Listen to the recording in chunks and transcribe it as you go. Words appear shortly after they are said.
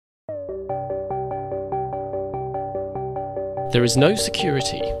There is no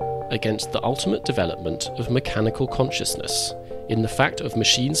security against the ultimate development of mechanical consciousness in the fact of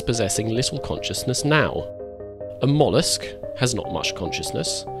machines possessing little consciousness now. A mollusk has not much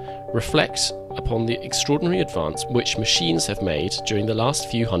consciousness. Reflect upon the extraordinary advance which machines have made during the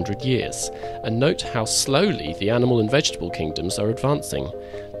last few hundred years, and note how slowly the animal and vegetable kingdoms are advancing.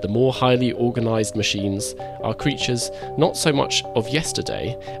 The more highly organised machines are creatures not so much of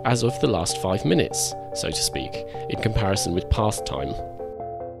yesterday as of the last 5 minutes, so to speak, in comparison with past time.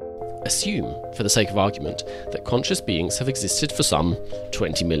 Assume, for the sake of argument, that conscious beings have existed for some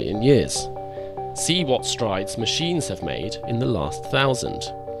 20 million years. See what strides machines have made in the last 1,000.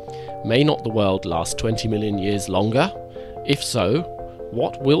 May not the world last 20 million years longer? If so,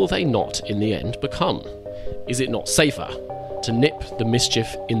 what will they not in the end become? Is it not safer to nip the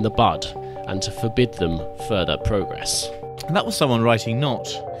mischief in the bud and to forbid them further progress? And that was someone writing not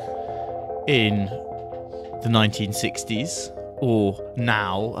in the 1960s or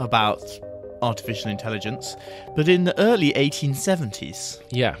now about artificial intelligence, but in the early 1870s.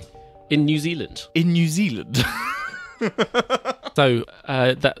 Yeah, in New Zealand. In New Zealand. So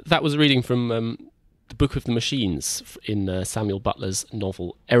that was a reading from the Book of the Machines in Samuel Butler's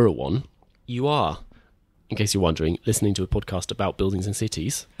novel Erewhon. You are, in case you're wondering, listening to a podcast about buildings and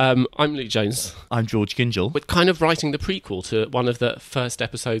cities. I'm Luke Jones. I'm George Gingell. We're kind of writing the prequel to one of the first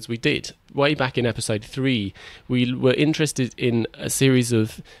episodes we did. Way back in episode 3, we were interested in a series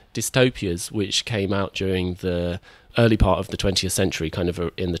of dystopias which came out during the early part of the 20th century, kind of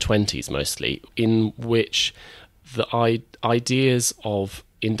in the 20s mostly, in which the ideas of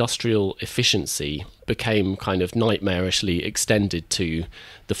industrial efficiency became kind of nightmarishly extended to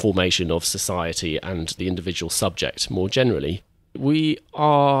the formation of society and the individual subject more generally. We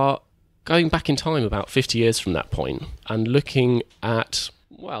are going back in time about 50 years from that point and looking at,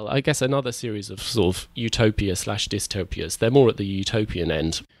 well, I guess another series of sort of utopia/dystopias. They're more at the utopian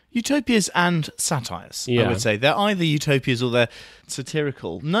end. Utopias and satires, I would say. They're either utopias or they're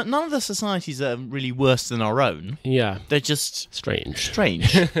satirical. None of the societies are really worse than our own. Yeah. They're just strange. From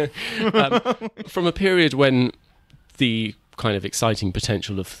a period when the kind of exciting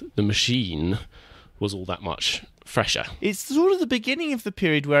potential of the machine was all that much fresher. It's sort of the beginning of the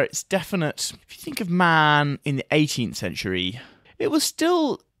period where it's definite. If you think of man in the 18th century, it was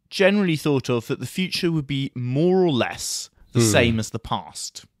still generally thought of that the future would be more or less the same as the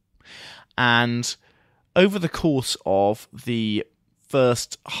past. And over the course of the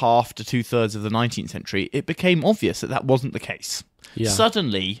first half to 2/3 of the 19th century, it became obvious that that wasn't the case. Yeah.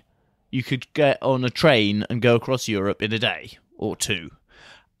 Suddenly, you could get on a train and go across Europe in a day or two.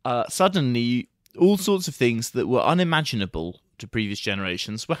 Suddenly, all sorts of things that were unimaginable to previous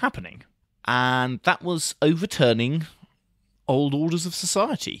generations were happening. And that was overturning old orders of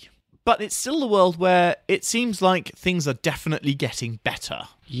society. But it's still a world where it seems like things are definitely getting better.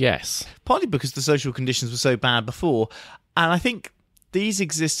 Yes. Partly because the social conditions were so bad before. And I think these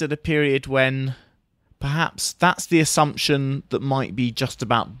exist at a period when perhaps that's the assumption that might be just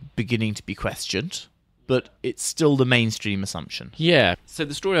about beginning to be questioned. But it's still the mainstream assumption. Yeah. So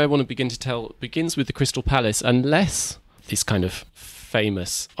the story I want to begin to tell begins with the Crystal Palace, unless this kind of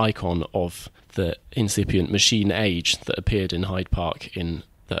famous icon of the incipient machine age that appeared in Hyde Park in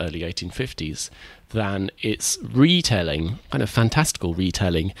the early 1850s, than its retelling, kind of fantastical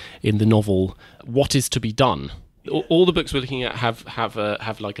retelling, in the novel What Is to Be Done. All the books we're looking at have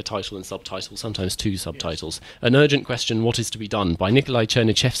like a title and subtitle, sometimes two subtitles. An Urgent Question, What Is to Be Done, by Nikolai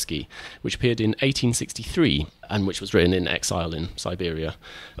Chernyshevsky, which appeared in 1863 and which was written in exile in Siberia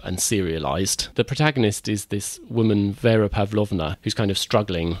and serialized. The protagonist is this woman, Vera Pavlovna, who's kind of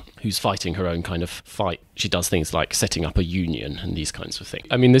struggling, who's fighting her own kind of fight. She does things like setting up a union and these kinds of things.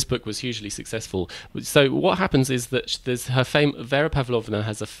 I mean, this book was hugely successful. So what happens is that there's Vera Pavlovna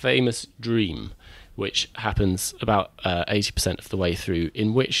has a famous dream which happens about 80% of the way through,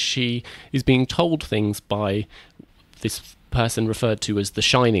 in which she is being told things by this person referred to as the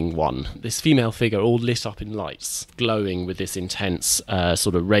Shining One, this female figure all lit up in lights, glowing with this intense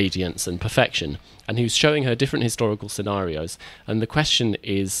sort of radiance and perfection, and who's showing her different historical scenarios. And the question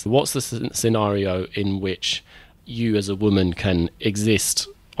is, what's the scenario in which you as a woman can exist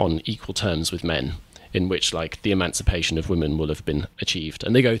on equal terms with men, in which like the emancipation of women will have been achieved?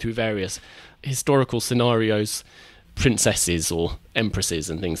 And they go through various historical scenarios, princesses or empresses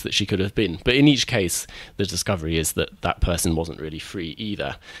and things that she could have been. But in each case, the discovery is that that person wasn't really free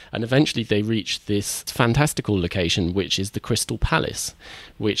either. And eventually they reach this fantastical location, which is the Crystal Palace,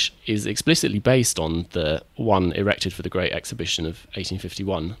 which is explicitly based on the one erected for the Great Exhibition of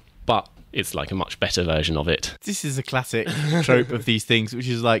 1851. But it's like a much better version of it. This is a classic trope of these things, which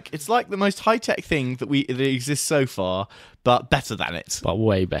is like, it's like the most high-tech thing that exists so far, but better than it. But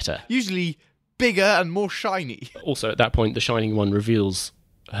way better. Usually bigger and more shiny. Also, at that point, the Shining One reveals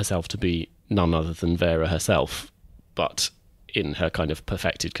herself to be none other than Vera herself, but in her kind of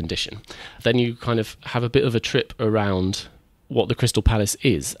perfected condition. Then you kind of have a bit of a trip around what the Crystal Palace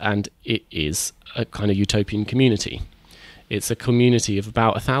is, and it is a kind of utopian community. It's a community of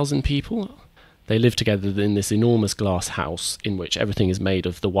about 1,000 people. They live together in this enormous glass house in which everything is made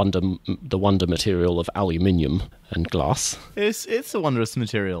of the wonder material of aluminium and glass. It's a wondrous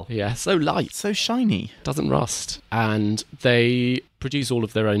material. Yeah, so light. So shiny. Doesn't rust. And they produce all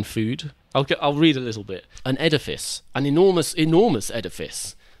of their own food. I'll read a little bit. An edifice, an enormous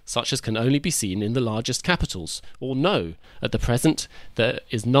edifice, such as can only be seen in the largest capitals, or no, at the present there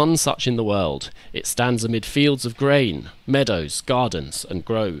is none such in the world. It stands amid fields of grain, meadows, gardens, and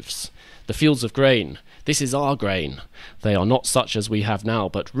groves. The fields of grain, this is our grain. They are not such as we have now,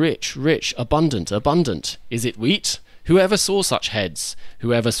 but rich, rich, abundant, abundant. Is it wheat? Who ever saw such heads?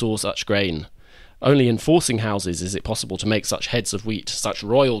 Who ever saw such grain? Only in forcing houses is it possible to make such heads of wheat, such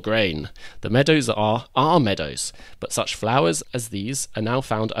royal grain. The meadows are our meadows, but such flowers as these are now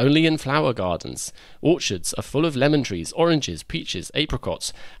found only in flower gardens. Orchards are full of lemon trees, oranges, peaches,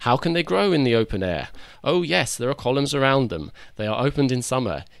 apricots. How can they grow in the open air? Oh yes, there are columns around them. They are opened in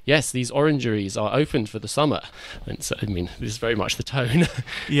summer. Yes, these orangeries are opened for the summer. And so, I mean, this is very much the tone.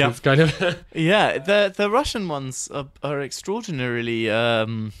 Yeah. It's kind of Yeah, the Russian ones are extraordinarily...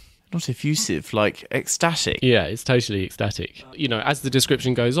 not effusive, like ecstatic. Yeah, it's totally ecstatic. You know, as the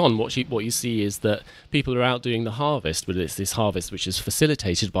description goes on, what you see is that people are out doing the harvest, but it's this harvest which is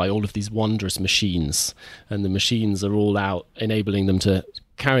facilitated by all of these wondrous machines, and the machines are all out enabling them to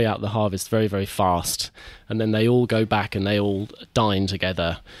carry out the harvest very, very fast, and then they all go back and they all dine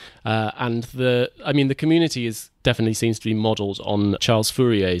together. And the community definitely seems to be modelled on Charles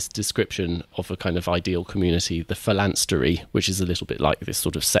Fourier's description of a kind of ideal community, the phalanstery, which is a little bit like this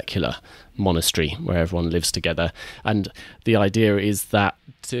sort of secular monastery where everyone lives together. And the idea is that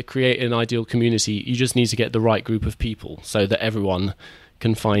to create an ideal community, you just need to get the right group of people so that everyone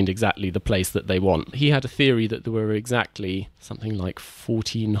can find exactly the place that they want. He had a theory that there were exactly something like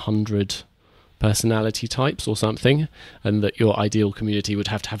 1,400 personality types or something, and that your ideal community would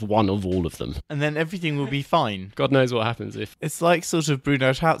have to have one of all of them. And then everything will be fine. God knows what happens if... It's like sort of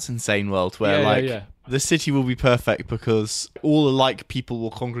Bruno Taut's insane world where the city will be perfect because all alike people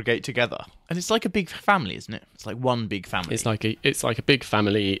will congregate together. And it's like a big family, isn't it? It's like one big family. It's like a big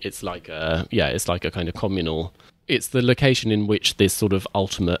family. It's like a kind of communal... It's the location in which this sort of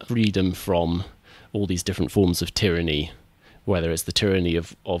ultimate freedom from all these different forms of tyranny, whether it's the tyranny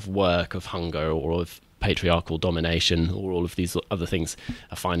of work, of hunger, or of patriarchal domination, or all of these other things,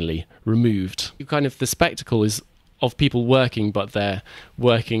 are finally removed. The spectacle is of people working, but they're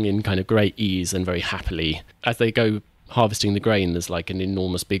working in kind of great ease and very happily. As they go harvesting the grain, there's like an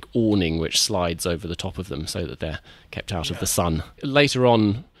enormous big awning which slides over the top of them so that they're kept out of the sun. Later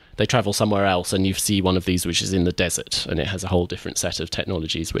on, they travel somewhere else and you see one of these which is in the desert, and it has a whole different set of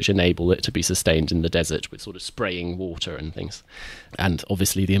technologies which enable it to be sustained in the desert with sort of spraying water and things. And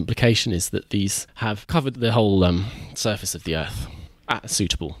obviously the implication is that these have covered the whole surface of the earth at a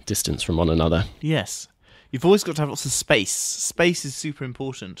suitable distance from one another. Yes. You've always got to have lots of space. Space is super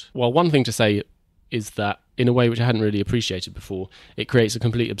important. Well, one thing to say is that, in a way which I hadn't really appreciated before, it creates a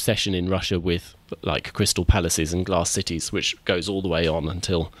complete obsession in Russia with like crystal palaces and glass cities, which goes all the way on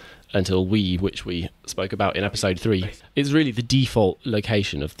until which we spoke about in episode 3, is really the default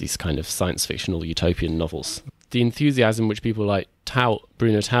location of these kind of science fictional utopian novels. The enthusiasm which people like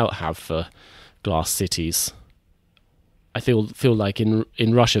Bruno Taut have for glass cities, I feel like in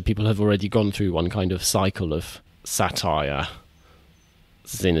Russia people have already gone through one kind of cycle of satire,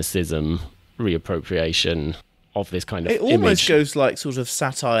 cynicism, reappropriation of this kind of image. It almost goes like sort of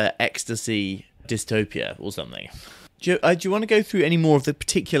satire, ecstasy, dystopia or something. Do you want to go through any more of the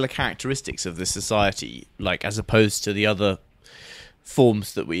particular characteristics of this society, like as opposed to the other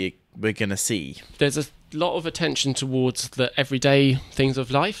forms that we're going to see? There's a lot of attention towards the everyday things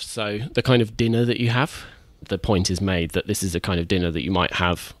of life, so the kind of dinner that you have. The point is made that this is a kind of dinner that you might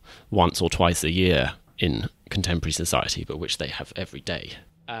have once or twice a year in contemporary society, but which they have every day.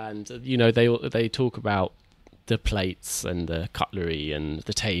 And, you know, they talk about the plates and the cutlery and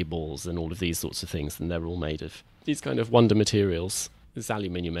the tables and all of these sorts of things, and they're all made of these kind of wonder materials. There's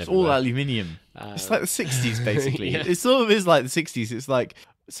aluminium everywhere. It's all aluminium. It's like the 60s, basically. Yeah. It sort of is like the 60s. It's like,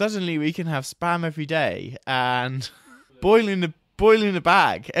 suddenly we can have Spam every day, and boiling spoil in a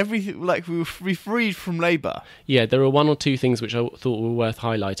bag. Everything, like, we were freed from labour. Yeah, there are one or two things which I thought were worth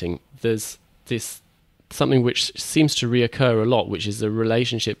highlighting. There's this something which seems to reoccur a lot, which is the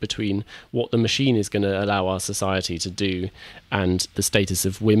relationship between what the machine is going to allow our society to do and the status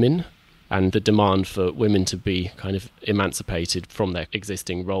of women, and the demand for women to be kind of emancipated from their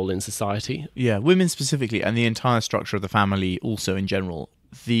existing role in society. Yeah, women specifically, and the entire structure of the family also in general.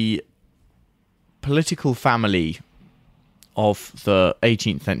 The political family of the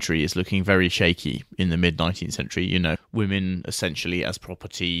 18th century is looking very shaky in the mid-19th century. You know, women essentially as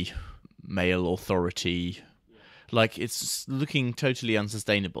property, male authority. Like, it's looking totally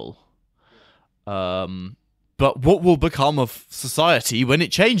unsustainable. But what will become of society when it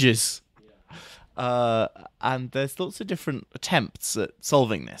changes? And there's lots of different attempts at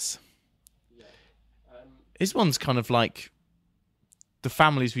solving this. This one's kind of like the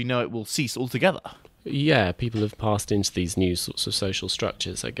families we know it will cease altogether. Yeah, people have passed into these new sorts of social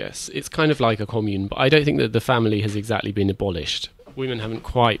structures, I guess. It's kind of like a commune, but I don't think that the family has exactly been abolished. Women haven't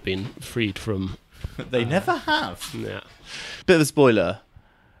quite been freed from... They never have. Yeah. Bit of a spoiler.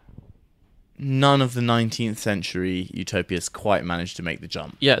 None of the 19th century utopias quite managed to make the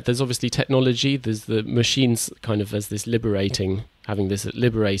jump. Yeah, there's obviously technology. There's the machines kind of as this having this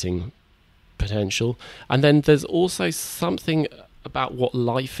liberating potential. And then there's also something about what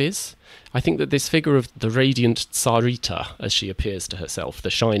life is. I think that this figure of the radiant Tsarita, as she appears to herself, the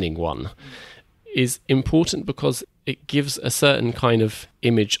shining one, is important because it gives a certain kind of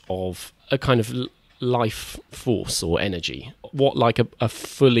image of a kind of life force or energy. What like a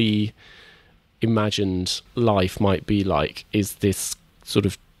fully imagined life might be like is this sort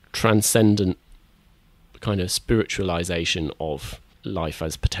of transcendent kind of spiritualization of life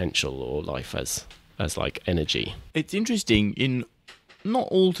as potential or life as like energy. It's interesting, in not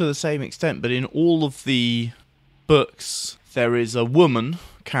all to the same extent, but in all of the books there is a woman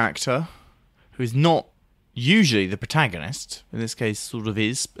character who is not usually the protagonist, in this case sort of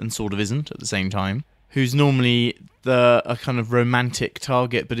is and sort of isn't at the same time, who's normally a kind of romantic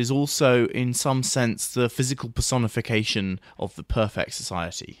target, but is also, in some sense, the physical personification of the perfect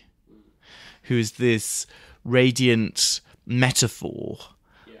society, who is this radiant metaphor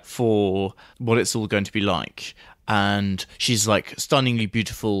for what it's all going to be like. And she's like stunningly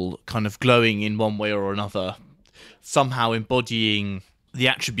beautiful, kind of glowing in one way or another, somehow embodying the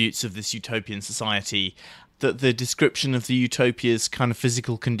attributes of this utopian society that the description of the utopia's kind of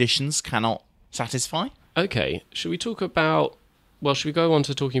physical conditions cannot satisfy. Okay, should we talk about... Well, should we go on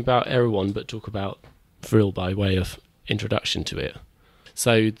to talking about Erewhon, but talk about Vril by way of introduction to it?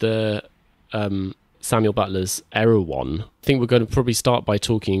 So the Samuel Butler's Erewhon, I think we're going to probably start by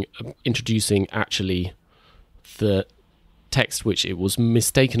introducing actually the text which it was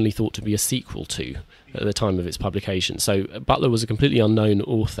mistakenly thought to be a sequel to at the time of its publication. So Butler was a completely unknown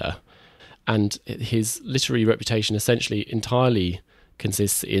author, and his literary reputation essentially entirely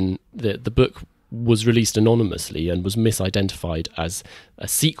consists in the book was released anonymously and was misidentified as a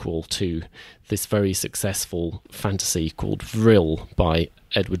sequel to this very successful fantasy called Vril by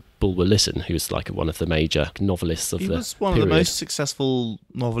Edward Bulwer-Lytton, who's like one of the major novelists of the period. He was one of the most successful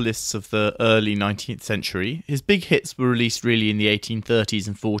novelists of the early 19th century. His big hits were released really in the 1830s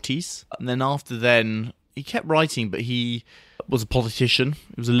and 40s. And then after then, he kept writing, but he was a politician.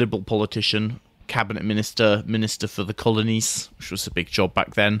 He was a liberal politician, cabinet minister for the colonies, which was a big job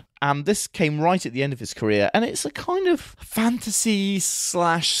back then. And this came right at the end of his career, and it's a kind of fantasy /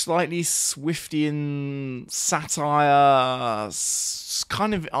 slightly Swiftian satire,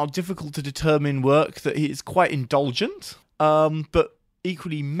 kind of difficult to determine work that is quite indulgent, but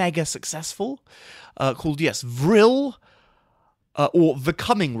equally mega successful, called, Vril, or The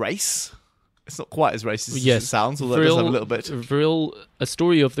Coming Race. It's not quite as racist as it sounds, although it does have a little bit. Vril, A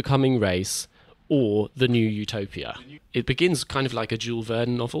Story of the Coming Race, or The New Utopia. It begins kind of like a Jules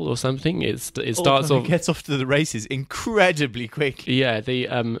Verne novel or something. It starts off... It gets off to the races incredibly quick. Yeah,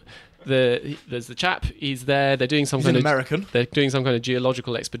 there's the chap. He's there. They're doing some American. They're doing some kind of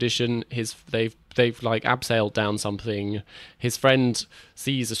geological expedition. They've like abseiled down something. His friend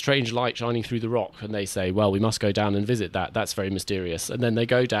sees a strange light shining through the rock, and they say, "Well, we must go down and visit that. That's very mysterious." And then they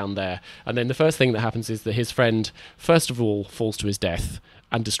go down there, and then the first thing that happens is that his friend, first of all, falls to his death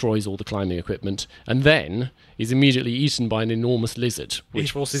and destroys all the climbing equipment, and then is immediately eaten by an enormous lizard,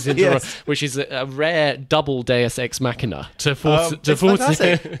 which forces into which is a rare double Deus Ex Machina to force.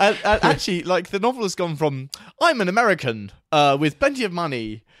 Actually, like, the novel has gone from I'm an American with plenty of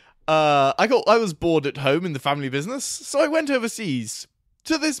money. I was bored at home in the family business, so I went overseas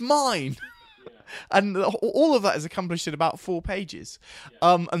to this mine. And all of that is accomplished in about 4 pages.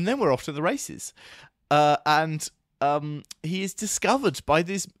 And then we're off to the races. And he is discovered by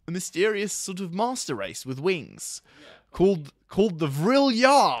this mysterious sort of master race with wings called the Vril.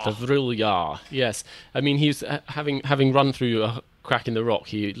 The Vril, yes. I mean, he's having run through a crack in the rock,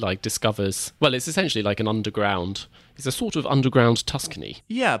 he discovers, well, it's essentially like an underground, it's a sort of underground Tuscany.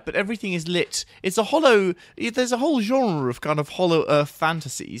 Yeah, but everything is lit. There's a whole genre of kind of hollow earth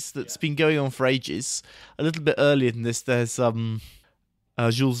fantasies that's been going on for ages. A little bit earlier than this, there's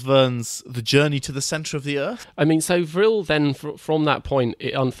Jules Verne's The Journey to the Centre of the Earth. I mean, so Vril then, from that point,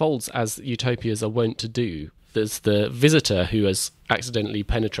 it unfolds as utopias are wont to do. There's the visitor who has accidentally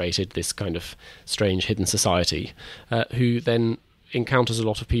penetrated this kind of strange hidden society, who then encounters a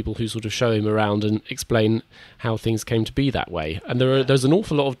lot of people who sort of show him around and explain how things came to be that way. And there's an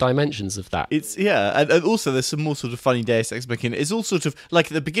awful lot of dimensions of that. And also there's some more sort of funny Deus Ex Machina. It's all sort of, like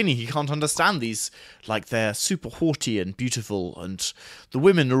at the beginning he can't understand these, like they're super haughty and beautiful, and the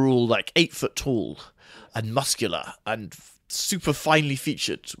women are all like 8 foot tall and muscular and super finely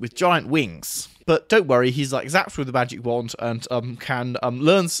featured with giant wings. But don't worry, he's like zapped with a magic wand and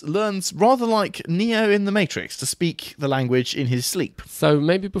learns rather like Neo in the Matrix to speak the language in his sleep. So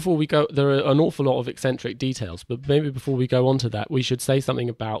maybe before we go, there are an awful lot of eccentric details, but maybe before we go on to that, we should say something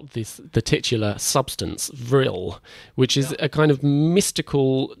about the titular substance, Vril, which is a kind of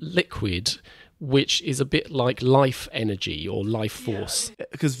mystical liquid which is a bit like life energy or life force.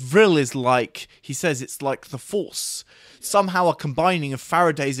 Because Vril is like, he says it's like the force, somehow a combining of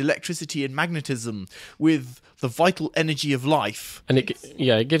Faraday's electricity and magnetism with the vital energy of life. And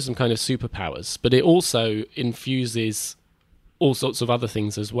it gives them kind of superpowers, but it also infuses all sorts of other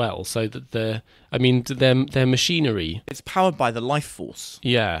things as well, so that their machinery, it's powered by the life force.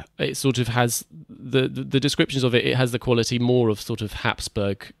 Yeah, it sort of has the descriptions of it. It has the quality more of sort of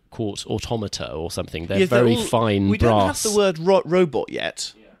Habsburg court automata or something. They're very fine we brass. We don't have the word robot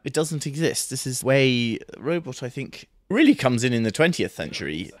yet. Yeah. It doesn't exist. This is way robot, I think, really comes in the 20th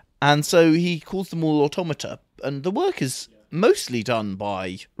century. And so he calls them all automata. And the work is mostly done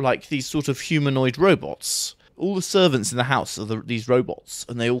by like these sort of humanoid robots. All the servants in the house are these robots,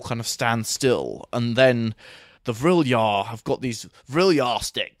 and they all kind of stand still. And then the Vril have got these Vril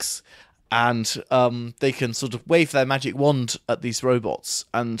sticks, and they can sort of wave their magic wand at these robots,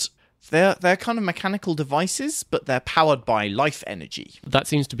 and they're kind of mechanical devices, but they're powered by life energy. That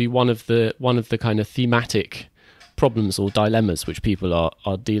seems to be one of the kind of thematic problems or dilemmas which people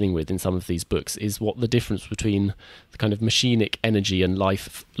are dealing with in some of these books, is what the difference between the kind of machinic energy and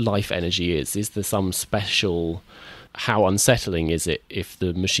life energy is. Is there some special, how unsettling is it if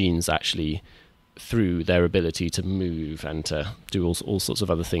the machines actually, through their ability to move and to do all sorts of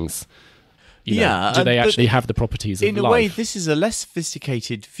other things, do they actually have the properties of life? In a way, this is a less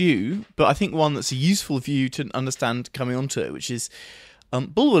sophisticated view, but I think one that's a useful view to understand coming onto it, which is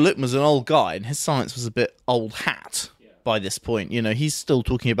Bulwer-Lytton was an old guy, and his science was a bit old hat by this point. You know, he's still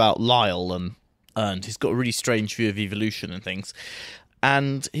talking about Lyell, and he's got a really strange view of evolution and things.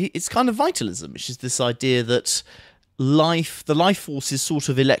 And it's kind of vitalism, which is this idea that the life force is sort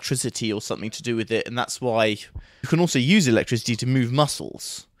of electricity or something to do with it, and that's why you can also use electricity to move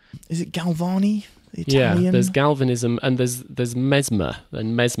muscles. Is it Galvani? Italian? Yeah, there's galvanism, and there's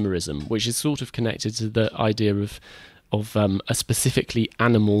mesmerism, which is sort of connected to the idea of a specifically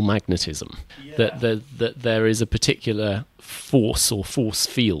animal magnetism, that there is a particular force or force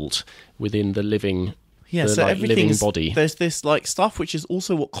field within the living, living body. There's this like stuff which is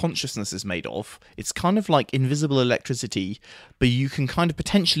also what consciousness is made of. It's kind of like invisible electricity, but you can kind of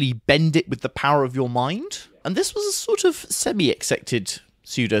potentially bend it with the power of your mind. And this was a sort of semi-accepted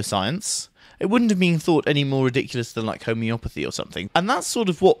pseudoscience. It wouldn't have been thought any more ridiculous than like homeopathy or something. And that's sort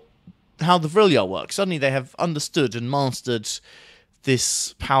of how the Vril work. Suddenly they have understood and mastered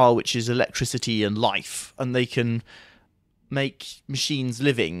this power which is electricity and life, and they can make machines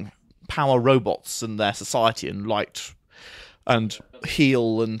living, power robots and their society, and light and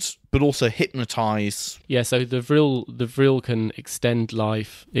heal, but also hypnotize. Yeah, so the Vril can extend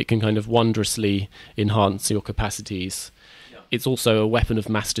life. It can kind of wondrously enhance your capacities. It's also a weapon of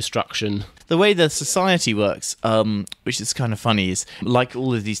mass destruction. The way the society works, which is kind of funny, is like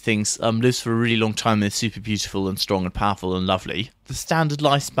all of these things, lives for a really long time. They're super beautiful and strong and powerful and lovely. The standard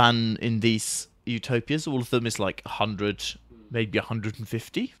lifespan in these utopias, all of them, is like 100, maybe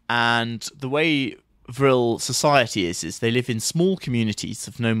 150. And the way Vril society is they live in small communities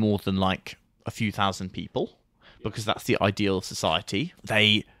of no more than like a few thousand people, because that's the ideal society.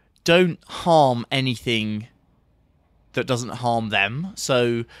 They don't harm anything that doesn't harm them.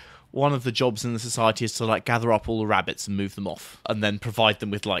 So one of the jobs in the society is to like gather up all the rabbits and move them off, and then provide them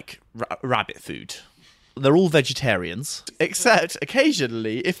with like rabbit food. They're all vegetarians, except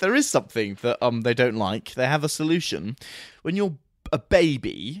occasionally, if there is something that they don't like, they have a solution. When you're a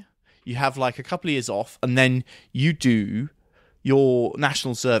baby, you have like a couple of years off, and then you do your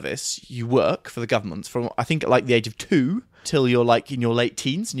national service. You work for the government from, I think, at like the age of 2 till you're like in your late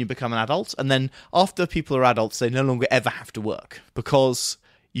teens and you become an adult. And then after people are adults, they no longer ever have to work because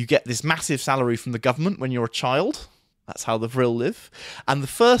you get this massive salary from the government when you're a child. That's how the Vril live. And the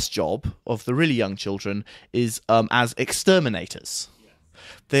first job of the really young children is as exterminators.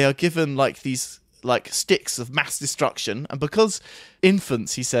 They are given like these like sticks of mass destruction, and because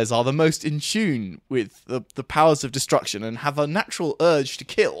infants, he says, are the most in tune with the powers of destruction and have a natural urge to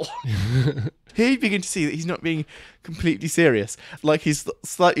kill, here you begin to see that he's not being completely serious. Like, he's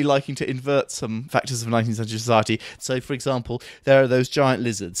slightly liking to invert some factors of 19th century society. So, for example, there are those giant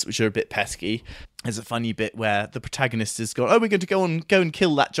lizards, which are a bit pesky. There's a funny bit where the protagonist is going, oh, we're going to go and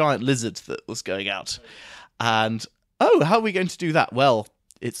kill that giant lizard that was going out. And, oh, how are we going to do that? Well,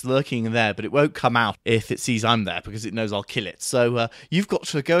 it's lurking there, but it won't come out if it sees I'm there because it knows I'll kill it. So you've got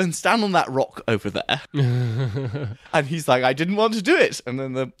to go and stand on that rock over there. And he's like, I didn't want to do it. And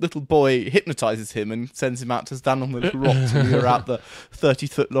then the little boy hypnotizes him and sends him out to stand on the little rock to lure out the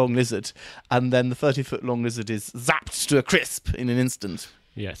 30-foot-long lizard. And then the 30-foot-long lizard is zapped to a crisp in an instant.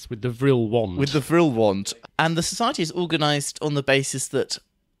 Yes, with the Vril wand. With the Vril wand. And the society is organised on the basis that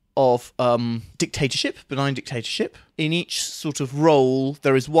of dictatorship, benign dictatorship. In each sort of role,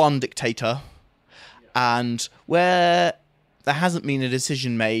 there is one dictator, and where there hasn't been a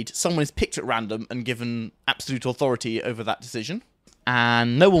decision made, someone is picked at random and given absolute authority over that decision.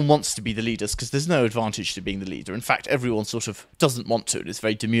 And no one wants to be the leaders because there's no advantage to being the leader. In fact, everyone sort of doesn't want to and is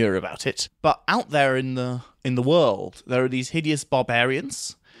very demure about it. But out there in the world, there are these hideous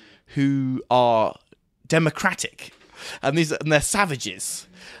barbarians who are democratic, and they're savages.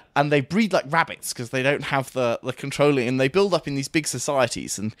 And they breed like rabbits because they don't have the controlling, and they build up in these big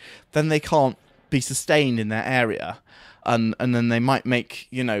societies, and then they can't be sustained in their area. And then they might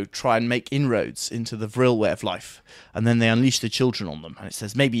try and make inroads into the Vril way of life. And then they unleash the children on them. And it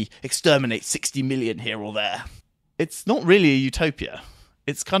says, maybe exterminate 60 million here or there. It's not really a utopia.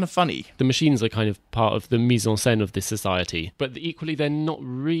 It's kind of funny. The machines are kind of part of the mise en scène of this society. But equally, they're not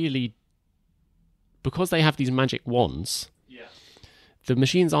really... Because they have these magic wands... The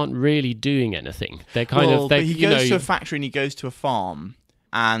machines aren't really doing anything. They're but he goes to a factory and he goes to a farm,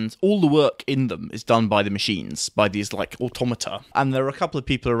 and all the work in them is done by the machines, by these like automata. And there are a couple of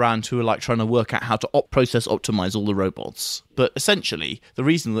people around who are like trying to work out how to process optimize all the robots. But essentially, the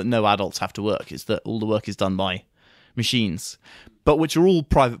reason that no adults have to work is that all the work is done by machines, but which are all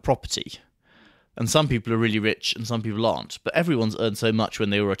private property. And some people are really rich and some people aren't. But everyone's earned so much when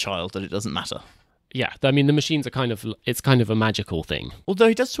they were a child that it doesn't matter. Yeah, I mean, the machines are it's kind of a magical thing. Although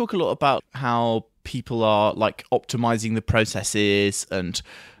he does talk a lot about how people are like optimizing the processes and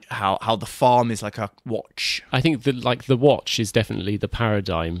how the farm is like a watch. I think the watch is definitely the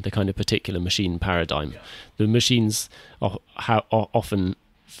paradigm, the kind of particular machine paradigm. Yeah. The machines are often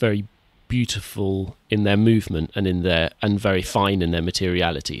very beautiful in their movement and very fine in their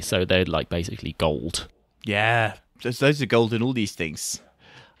materiality. So they're like basically gold. Yeah, those are gold in all these things.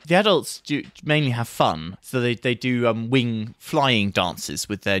 The adults do mainly have fun, so they do wing flying dances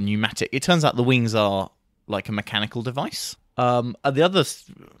with their pneumatic. It turns out the wings are like a mechanical device. And the other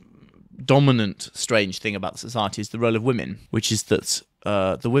dominant strange thing about the society is the role of women, which is that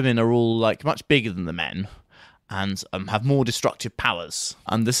the women are all like much bigger than the men and have more destructive powers.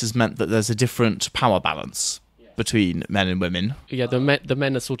 And this has meant that there's a different power balance between men and women. Yeah, the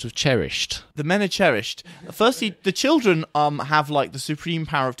men are sort of cherished. The men are cherished. Firstly, the children have like the supreme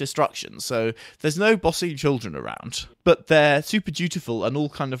power of destruction, so there's no bossy children around. But they're super dutiful and all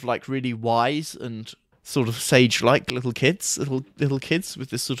kind of like really wise and sort of sage-like little kids with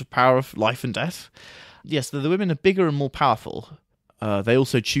this sort of power of life and death. Yes, the women are bigger and more powerful. They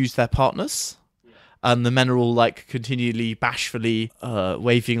also choose their partners. And the men are all like continually bashfully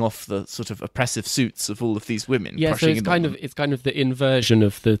waving off the sort of oppressive suits of all of these women. Yeah, so it's kind of the inversion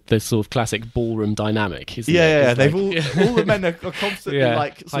of the sort of classic ballroom dynamic, isn't it? Yeah. They've all the men are constantly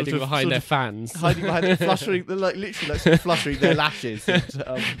like hiding behind their fans, hiding behind their fluttering. They're like literally like sort of fluttering their lashes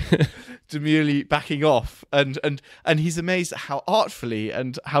and demurely backing off. And he's amazed at how artfully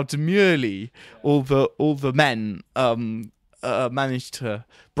and how demurely all the men managed to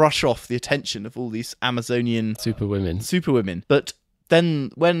brush off the attention of all these Amazonian superwomen. But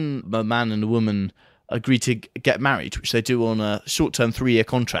then when a man and a woman agree to get married, which they do on a short-term 3-year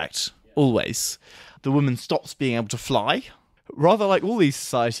contract, always, the woman stops being able to fly. Rather like all these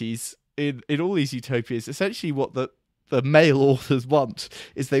societies, in all these utopias, essentially what the the male authors want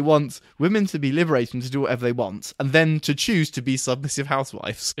is they want women to be liberated and to do whatever they want, and then to choose to be submissive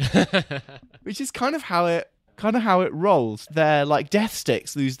housewives, which is kind of how it rolls. Their like death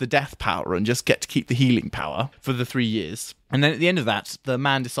sticks lose the death power and just get to keep the healing power for the 3 years, and then at the end of that, the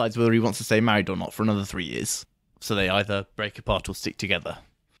man decides whether he wants to stay married or not for another 3 years. So they either break apart or stick together,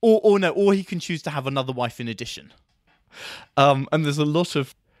 or he can choose to have another wife in addition. And there's a lot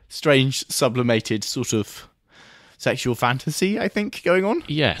of strange sublimated sort of sexual fantasy, I think, going on.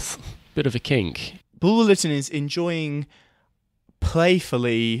 Yes, bit of a kink. Bulwer-Lytton is enjoying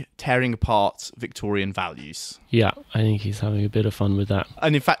playfully tearing apart Victorian values. Yeah, I think he's having a bit of fun with that.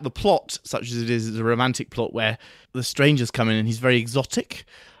 And in fact, the plot, such as it is a romantic plot where the strangers come in and he's very exotic,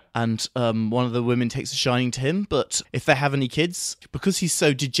 and one of the women takes a shining to him, but if they have any kids, because he's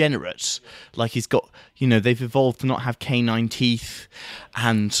so degenerate, like he's got, they've evolved to not have canine teeth,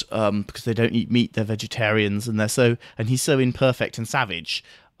 and because they don't eat meat, they're vegetarians, and he's so imperfect and savage,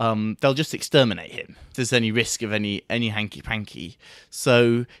 they'll just exterminate him if there's any risk of any hanky-panky.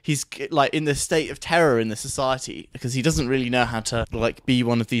 So he's like in this state of terror in the society because he doesn't really know how to like be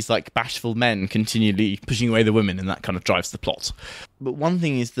one of these like bashful men continually pushing away the women, and that kind of drives the plot. But one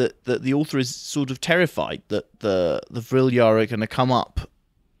thing is that the author is sort of terrified that the Vril are going to come up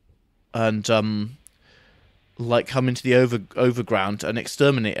and like come into the overground and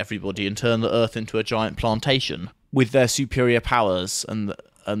exterminate everybody and turn the earth into a giant plantation with their superior powers and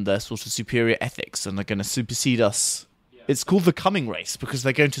their sort of superior ethics, and they're going to supersede us. It's called the coming race because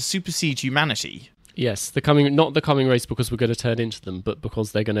they're going to supersede humanity. Yes, not the coming race because we're going to turn into them, but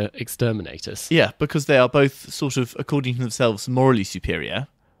because they're going to exterminate us. Yeah, because they are both sort of, according to themselves, morally superior,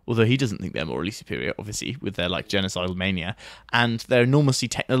 although he doesn't think they're morally superior, obviously, with their like genocidal mania, and they're enormously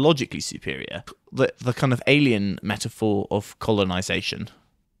technologically superior. The kind of alien metaphor of colonization.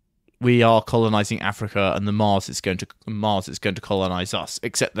 We are colonizing Africa, and Mars is going to colonize us.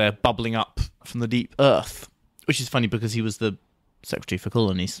 Except they're bubbling up from the deep Earth, which is funny because he was the Secretary for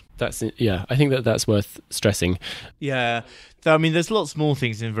Colonies. That's it. Yeah, I think that's worth stressing. Yeah, I mean, there's lots more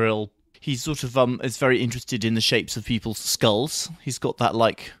things in Vril. He's sort of is very interested in the shapes of people's skulls. He's got that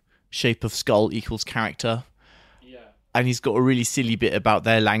like shape of skull equals character. Yeah, and he's got a really silly bit about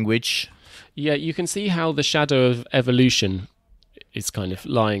their language. Yeah, you can see how the shadow of evolution is kind of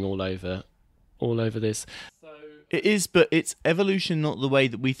lying all over this. It is, but it's evolution not the way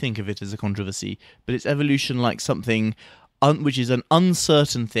that we think of it as a controversy, but it's evolution like something which is an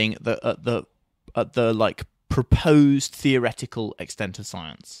uncertain thing at the like proposed theoretical extent of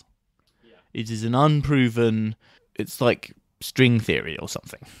science. Yeah. It is an unproven. It's like string theory or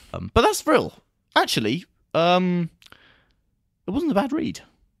something. But that's Vril. Actually, it wasn't a bad read.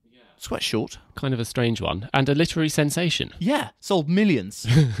 It's quite short. Kind of a strange one. And a literary sensation. Yeah, sold millions.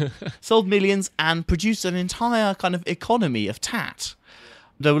 And produced an entire kind of economy of tat.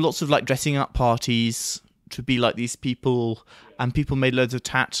 There were lots of like dressing up parties to be like these people, and people made loads of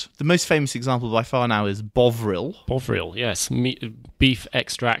tat. The most famous example by far now is Bovril. Bovril, yes. Beef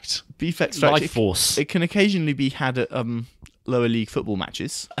extract. Life force. It can occasionally be had at lower league football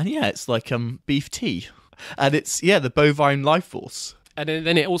matches. And yeah, it's like beef tea. And it's, the bovine life force. And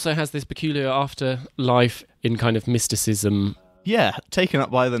then it also has this peculiar afterlife in kind of mysticism. Yeah, taken up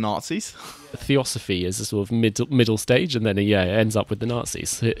by the Nazis. Theosophy is a sort of middle stage, and then it ends up with the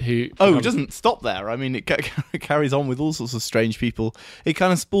Nazis. Who it doesn't stop there. I mean, it carries on with all sorts of strange people. It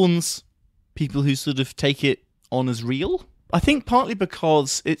kind of spawns people who sort of take it on as real. I think partly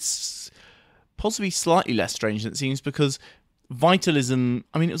because it's possibly slightly less strange than it seems, because vitalism,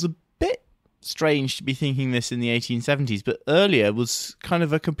 I mean, it was a bit strange to be thinking this in the 1870s, but earlier was kind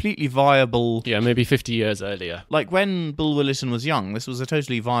of a completely viable... Yeah, maybe 50 years earlier. Like when Bulwer-Lytton was young, this was a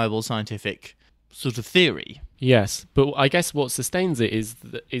totally viable scientific sort of theory. Yes, but I guess what sustains it is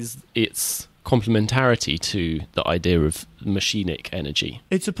its complementarity to the idea of machinic energy.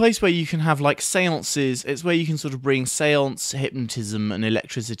 It's a place where you can have like seances. It's where you can sort of bring seance, hypnotism and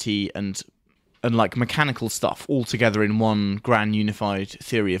electricity and like mechanical stuff all together in one grand unified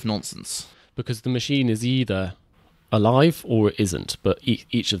theory of nonsense. Because the machine is either alive or it isn't, but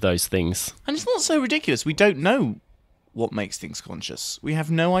each of those things. And it's not so ridiculous. We don't know what makes things conscious. We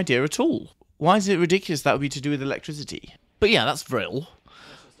have no idea at all. Why is it ridiculous that would be to do with electricity? But yeah, that's Vril.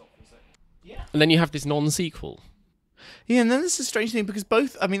 Yeah. And then you have this non-sequel. Yeah, and then there's a strange thing, because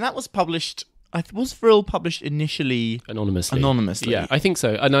both, I mean, that was published... Was Vril published initially... Anonymously? Yeah, I think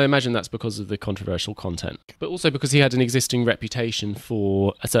so. And I imagine that's because of the controversial content. But also because he had an existing reputation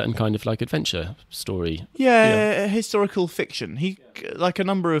for a certain kind of, like, adventure story. Yeah, historical fiction. He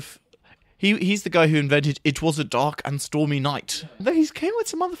He's the guy who invented "It was a dark and stormy night." No, he's came with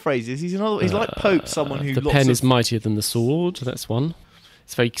some other phrases. He's like Pope, someone who the pen is mightier than the sword. That's one.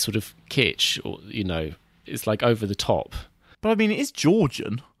 It's very sort of kitsch, or it's like over the top. But I mean, it is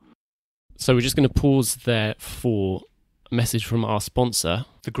Georgian. So we're just going to pause there for a message from our sponsor,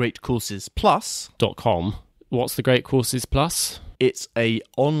 The Great Courses Plus.com. What's The Great Courses Plus? It's a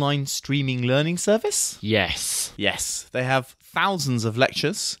online streaming learning service. Yes. Yes. They have thousands of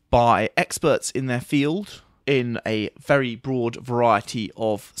lectures by experts in their field in a very broad variety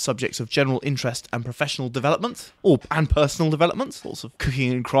of subjects of general interest and professional development, and personal development, lots of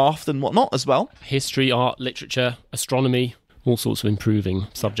cooking and craft and whatnot as well. History, art, literature, astronomy, all sorts of improving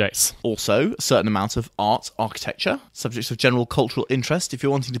subjects. Also, a certain amount of art, architecture, subjects of general cultural interest if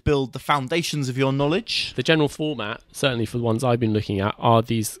you're wanting to build the foundations of your knowledge. The general format, certainly for the ones I've been looking at, are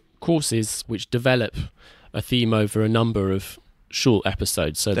these courses which develop a theme over a number of short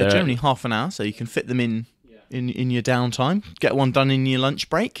episodes. So they're generally half an hour, so you can fit them in your downtime. Get one done in your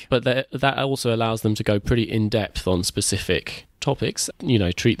lunch break. But that also allows them to go pretty in-depth on specific topics,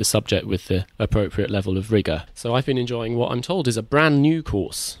 treat the subject with the appropriate level of rigour. So I've been enjoying what I'm told is a brand new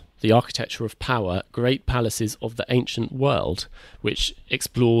course, The Architecture of Power, Great Palaces of the Ancient World, which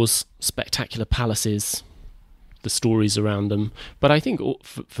explores spectacular palaces, the stories around them. But I think,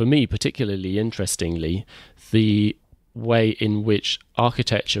 for me particularly interestingly, the way in which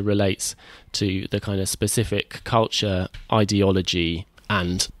architecture relates to the kind of specific culture, ideology,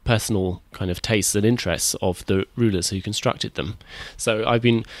 and personal kind of tastes and interests of the rulers who constructed them. So I've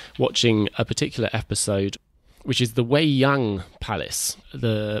been watching a particular episode, which is the Wei Yang Palace,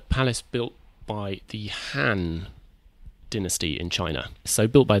 the palace built by the Han dynasty in China. So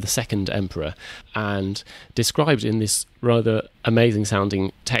built by the second emperor and described in this rather amazing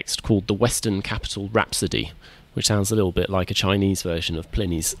sounding text called the Western Capital Rhapsody, which sounds a little bit like a Chinese version of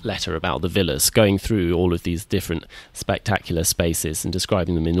Pliny's letter about the villas, going through all of these different spectacular spaces and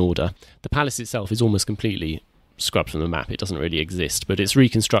describing them in order. The palace itself is almost completely scrubbed from the map. It doesn't really exist, but it's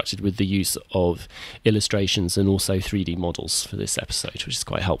reconstructed with the use of illustrations and also 3D models for this episode, which is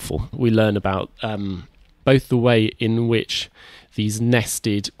quite helpful. We learn about both the way in which these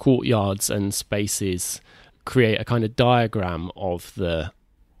nested courtyards and spaces create a kind of diagram of the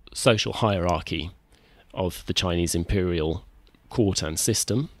social hierarchy of the Chinese imperial court and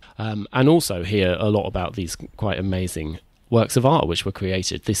system, and also hear a lot about these quite amazing works of art which were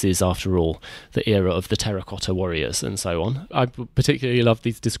created. This is, after all, the era of the terracotta warriors and so on. I particularly love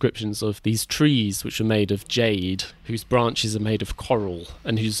these descriptions of these trees which are made of jade, whose branches are made of coral,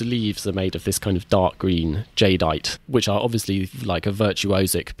 and whose leaves are made of this kind of dark green jadeite, which are obviously like a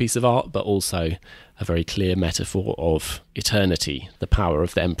virtuosic piece of art, but also a very clear metaphor of eternity, the power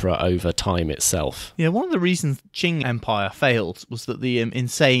of the emperor over time itself. Yeah, one of the reasons Qing Empire failed was that the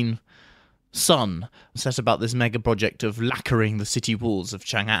insane Sun set about this mega project of lacquering the city walls of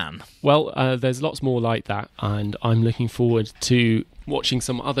Chang'an. Well, there's lots more like that, and I'm looking forward to watching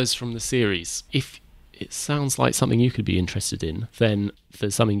some others from the series. If it sounds like something you could be interested in, then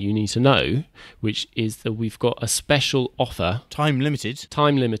there's something you need to know, which is that we've got a special offer. Time limited.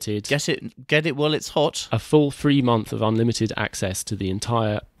 Get it while it's hot. A full 3 month of unlimited access to the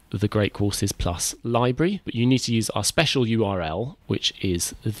entire The Great Courses Plus library, but you need to use our special URL, which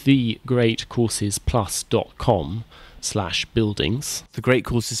is thegreatcoursesplus.com/buildings.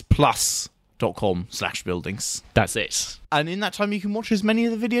 thegreatcoursesplus.com/buildings. That's it. And in that time you can watch as many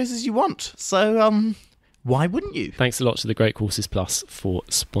of the videos as you want. So, why wouldn't you? Thanks a lot to The Great Courses Plus for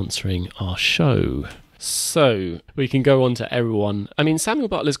sponsoring our show. So, we can go on to Erewhon. I mean, Samuel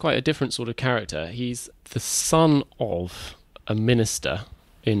Butler's quite a different sort of character. He's the son of a minister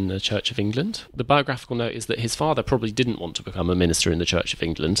in the Church of England. The biographical note is that his father probably didn't want to become a minister in the Church of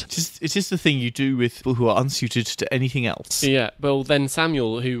England. It is the thing you do with people who are unsuited to anything else. Yeah, well then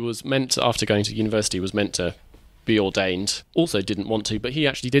Samuel, who was meant to, after going to university, was meant to be ordained, also didn't want to, but he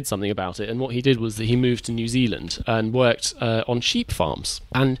actually did something about it, and what he did was that he moved to New Zealand and worked on sheep farms.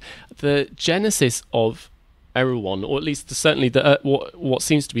 And the genesis of Erewhon, or at least certainly what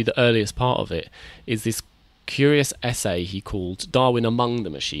seems to be the earliest part of it, is this curious essay he called Darwin Among the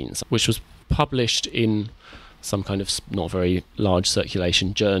Machines, which was published in some kind of not very large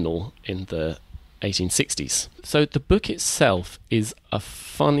circulation journal in the 1860s. So the book itself is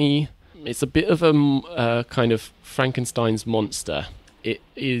it's a bit of a kind of Frankenstein's monster. It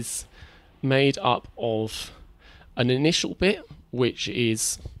is made up of an initial bit, which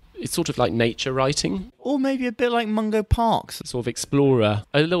is it's sort of like nature writing, Or maybe a bit like Mungo Park's. sort of explorer,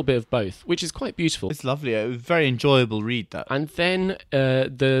 a little bit of both, which is quite beautiful. It's lovely. It was a very enjoyable read, that. And then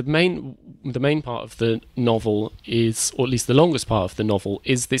the main part of the novel is, or at least the longest part of the novel,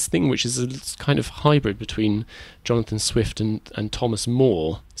 is this thing which is a kind of hybrid between Jonathan Swift and Thomas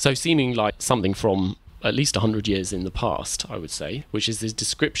More. So seeming like something from at least 100 years in the past, I would say, which is this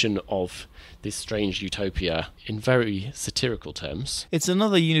description of this strange utopia in very satirical terms. It's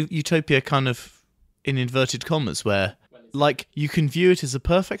another utopia kind of in inverted commas where, like, you can view it as a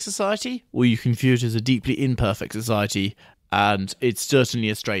perfect society or you can view it as a deeply imperfect society, and it's certainly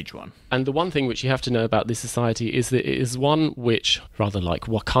a strange one. And the one thing which you have to know about this society is that it is one which, rather like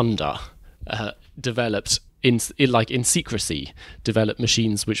Wakanda, developed in secrecy, developed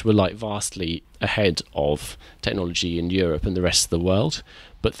machines which were like vastly ahead of technology in Europe and the rest of the world,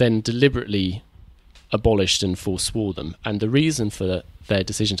 but then deliberately abolished and forswore them. And the reason for their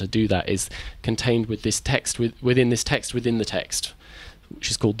decision to do that is contained with this text, within the text,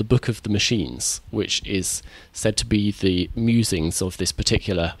 which is called the Book of the Machines, which is said to be the musings of this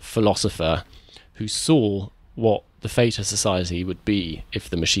particular philosopher who saw what the fate of society would be if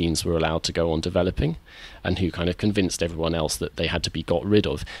the machines were allowed to go on developing, and who kind of convinced everyone else that they had to be got rid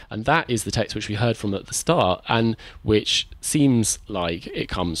of. And that is the text which we heard from at the start, and which seems like it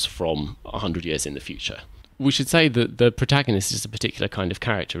comes from 100 years in the future. We should say that the protagonist is a particular kind of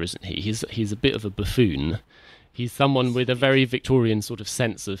character, isn't he? He's a bit of a buffoon. He's someone with a very Victorian sort of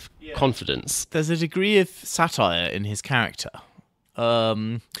sense of confidence. There's a degree of satire in his character.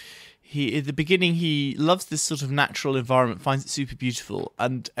 At the beginning, he loves this sort of natural environment, finds it super beautiful,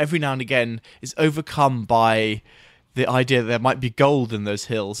 and every now and again is overcome by the idea that there might be gold in those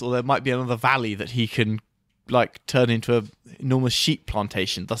hills, or there might be another valley that he can, like, turn into an enormous sheep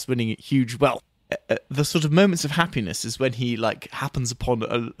plantation, thus winning huge wealth. The sort of moments of happiness is when he, like, happens upon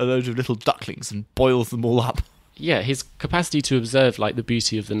a load of little ducklings and boils them all up. Yeah, his capacity to observe, like, the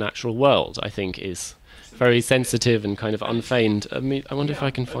beauty of the natural world, I think, is very sensitive and kind of unfeigned. I mean, I wonder if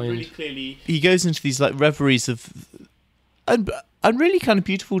I can find... Really clearly, he goes into these, like, reveries of... And really kind of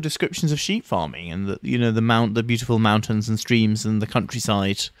beautiful descriptions of sheep farming, and the beautiful mountains and streams and the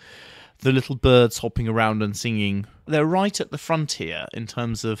countryside, the little birds hopping around and singing. They're right at the frontier in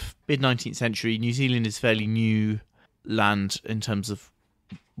terms of mid-19th century. New Zealand is fairly new land in terms of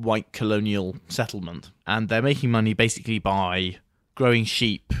white colonial settlement, and they're making money basically by growing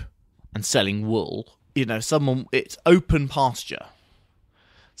sheep and selling wool. It's open pasture.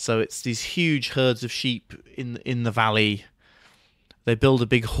 So it's these huge herds of sheep in the valley. They build a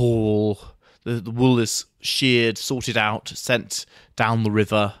big hall. The wool is sheared, sorted out, sent down the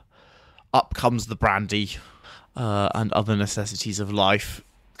river. Up comes the brandy and other necessities of life.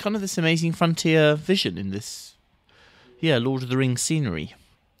 Kind of this amazing frontier vision in this, Lord of the Rings scenery.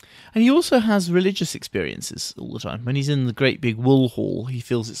 And he also has religious experiences all the time. When he's in the great big wool hall, he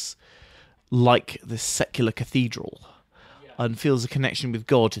feels it's like this secular cathedral, and feels a connection with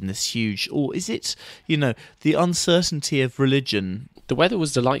God in this huge... Or is it, the uncertainty of religion? The weather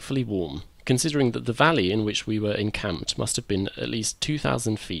was delightfully warm, considering that the valley in which we were encamped must have been at least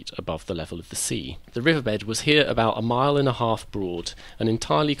 2,000 feet above the level of the sea. The riverbed was here about 1.5 miles broad, and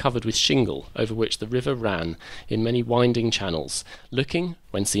entirely covered with shingle, over which the river ran in many winding channels, looking,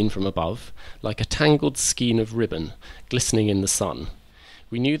 when seen from above, like a tangled skein of ribbon, glistening in the sun.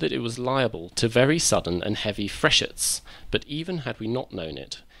 We knew that it was liable to very sudden and heavy freshets, but even had we not known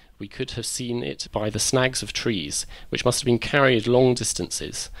it, we could have seen it by the snags of trees, which must have been carried long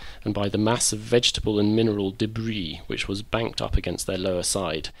distances, and by the mass of vegetable and mineral debris which was banked up against their lower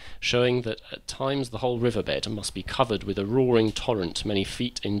side, showing that at times the whole riverbed must be covered with a roaring torrent many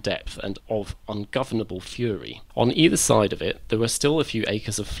feet in depth and of ungovernable fury. On either side of it there were still a few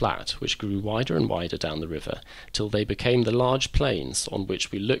acres of flat, which grew wider and wider down the river, till they became the large plains on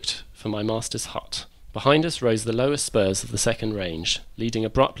which we looked for my master's hut. Behind us rose the lower spurs of the second range, leading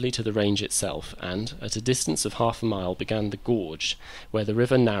abruptly to the range itself, and, at a distance of 1/2 mile, began the gorge, where the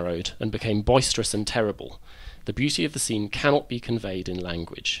river narrowed and became boisterous and terrible. The beauty of the scene cannot be conveyed in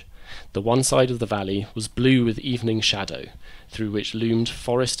language. The one side of the valley was blue with evening shadow, through which loomed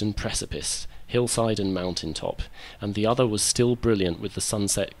forest and precipice, hillside and mountain top, and the other was still brilliant with the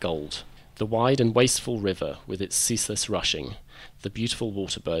sunset gold. The wide and wasteful river, with its ceaseless rushing, the beautiful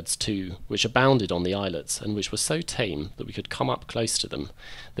water birds too, which abounded on the islets, and which were so tame that we could come up close to them,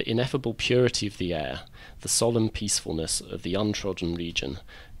 the ineffable purity of the air, the solemn peacefulness of the untrodden region.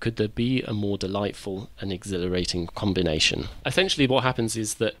 Could there be a more delightful and exhilarating combination? Essentially what happens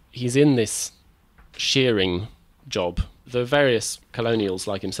is that he's in this shearing job There are various colonials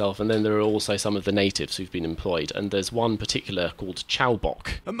like himself, and then there are also some of the natives who've been employed, and there's one particular called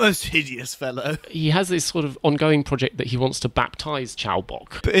Chowbok. A most hideous fellow. He has this sort of ongoing project that he wants to baptise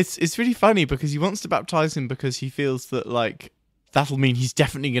Chowbok. But it's really funny because he wants to baptise him because he feels that, like, that'll mean he's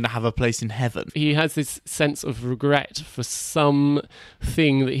definitely going to have a place in heaven. He has this sense of regret for some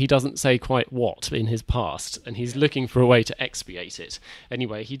thing that he doesn't say quite what in his past, and he's looking for a way to expiate it.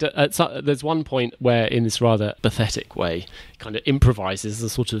 Anyway, there's one point where, in this rather pathetic way, he kind of improvises a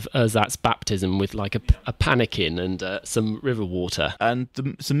sort of ersatz baptism with like a pannikin and some river water. And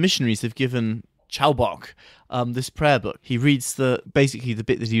some missionaries have given Chowbok this prayer book. He reads basically the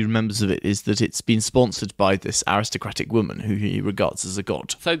bit that he remembers of it is that it's been sponsored by this aristocratic woman who he regards as a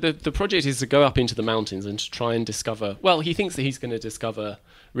god. So the project is to go up into the mountains and to try and discover, well, he thinks that he's going to discover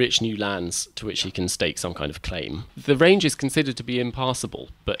rich new lands to which he can stake some kind of claim. The range is considered to be impassable,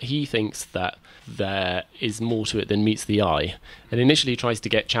 but he thinks that there is more to it than meets the eye, and initially tries to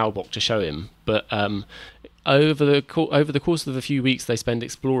get Chowbok to show him, but over the course of the few weeks they spend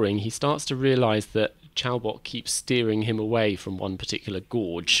exploring, he starts to realise that Chowbok keeps steering him away from one particular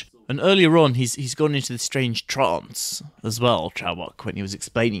gorge. And earlier on, he's gone into this strange trance as well, Chowbok, when he was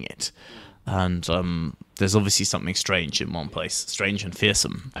explaining it. And there's obviously something strange in one place, strange and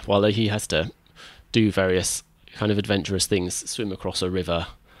fearsome. While he has to do various kind of adventurous things, swim across a river,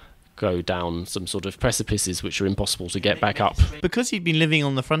 go down some sort of precipices which are impossible to get back up. Because he'd been living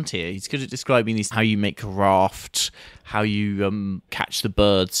on the frontier, he's good at describing these: how you make a raft, how you catch the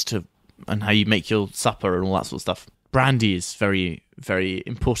birds, and how you make your supper and all that sort of stuff. Brandy is very, very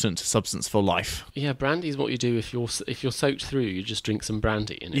important substance for life. Yeah, brandy is what you do if you're soaked through. You just drink some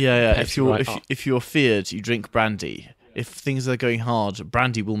brandy. And yeah. If you're feared, you drink brandy. If things are going hard,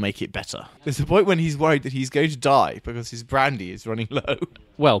 brandy will make it better. There's a point when he's worried that he's going to die because his brandy is running low.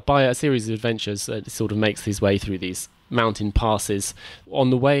 Well, by a series of adventures, he sort of makes his way through these mountain passes. On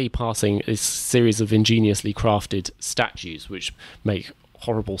the way, passing a series of ingeniously crafted statues which make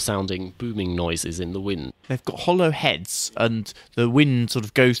horrible sounding booming noises in the wind. They've got hollow heads, and the wind sort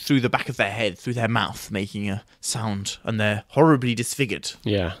of goes through the back of their head, through their mouth, making a sound, and they're horribly disfigured.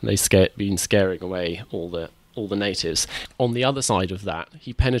 Yeah, they've been scaring away all the natives. On the other side of that,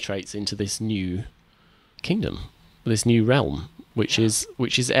 he penetrates into this new kingdom, this new realm, which is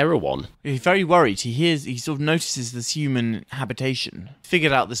Erewhon. He's very worried. He sort of notices this human habitation.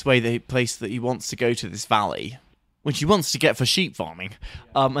 Figured out this place that he wants to go to, this valley, which he wants to get for sheep farming,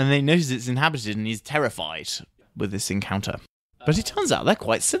 and they notice it's inhabited, and he's terrified with this encounter. But it turns out they're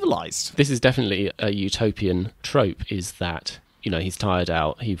quite civilized. This is definitely a utopian trope, is that, he's tired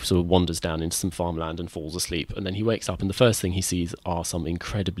out, he sort of wanders down into some farmland and falls asleep, and then he wakes up and the first thing he sees are some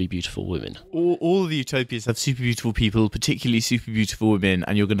incredibly beautiful women. All of the utopias have super beautiful people, particularly super beautiful women,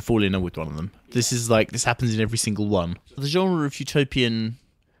 and you're going to fall in love with one of them. This happens in every single one. The genre of utopian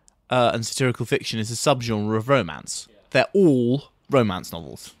and satirical fiction is a subgenre of romance. They're all romance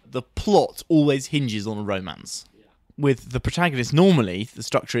novels. The plot always hinges on a romance. With the protagonist, normally the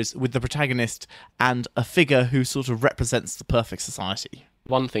structure is with the protagonist and a figure who sort of represents the perfect society.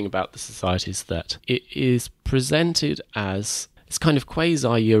 One thing about the society is that it is presented as it's kind of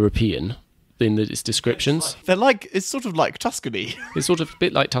quasi-European in its descriptions. It's sort of like Tuscany. It's sort of a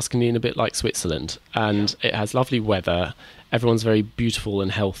bit like Tuscany and a bit like Switzerland, and it has lovely weather. Everyone's very beautiful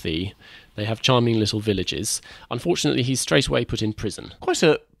and healthy. They have charming little villages. Unfortunately, he's straight away put in prison. Quite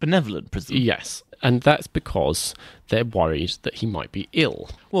a benevolent prison. Yes, and that's because they're worried that he might be ill.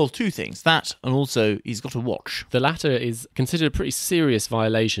 Well, two things. That, and also he's got a watch. The latter is considered a pretty serious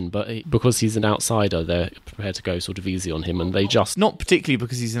violation, but because he's an outsider, they're prepared to go sort of easy on him, and they just... Not particularly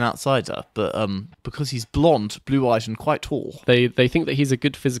because he's an outsider, but because he's blonde, blue-eyed, and quite tall. They think that he's a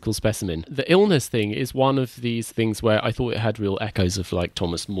good physical specimen. The illness thing is one of these things where I thought it had real echoes of, like,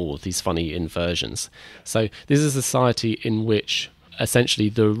 Thomas More, these funny inversions. So this is a society in which essentially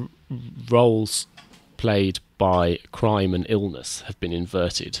the roles played by crime and illness have been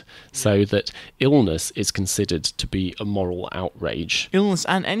inverted, so that illness is considered to be a moral outrage. Illness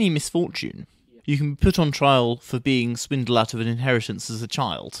and any misfortune. You can be put on trial for being swindled out of an inheritance as a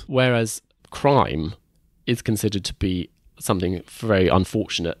child. Whereas crime is considered to be something very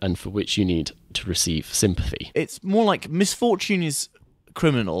unfortunate and for which you need to receive sympathy. It's more like misfortune is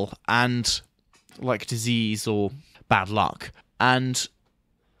criminal and like disease or bad luck, and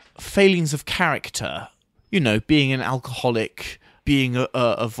failings of character, being an alcoholic, being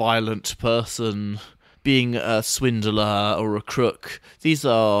a violent person, being a swindler or a crook, these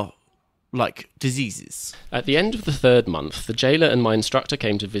are like diseases. At the end of the 3rd month, the jailer and my instructor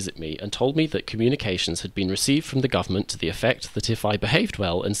came to visit me and told me that communications had been received from the government to the effect that if I behaved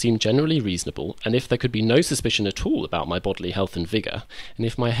well and seemed generally reasonable, and if there could be no suspicion at all about my bodily health and vigour, and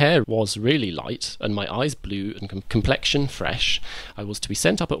if my hair was really light and my eyes blue and complexion fresh, I was to be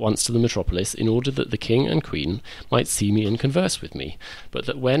sent up at once to the metropolis in order that the king and queen might see me and converse with me, but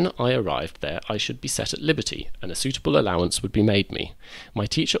that when I arrived there I should be set at liberty, and a suitable allowance would be made me. My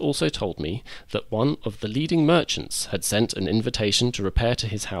teacher also told me that one of the leading merchants had sent an invitation to repair to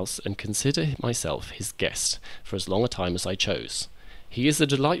his house and consider myself his guest for as long a time as I chose. He is a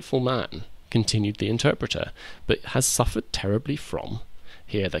delightful man, continued the interpreter, but has suffered terribly from...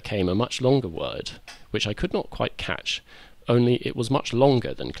 Here there came a much longer word, which I could not quite catch, only it was much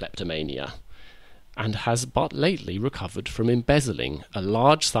longer than kleptomania, and has but lately recovered from embezzling a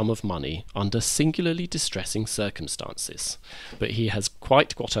large sum of money under singularly distressing circumstances. But he has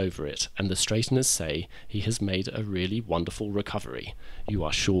quite got over it, and the straighteners say he has made a really wonderful recovery. You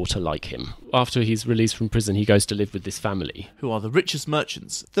are sure to like him. After he's released from prison, he goes to live with this family, who are the richest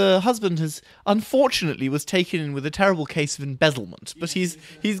merchants. The husband has, unfortunately, was taken in with a terrible case of embezzlement, but he's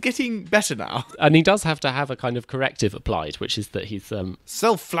getting better now. And he does have to have a kind of corrective applied, which is that he's...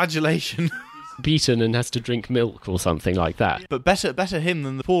 self-flagellation. beaten and has to drink milk or something like that. But better him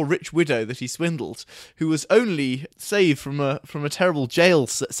than the poor rich widow that he swindled, who was only saved from a terrible jail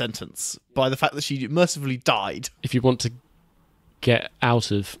sentence by the fact that she mercifully died. If you want to get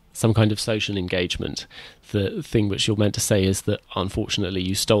out of some kind of social engagement, the thing which you're meant to say is that unfortunately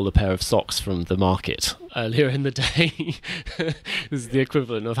you stole a pair of socks from the market earlier in the day. This is the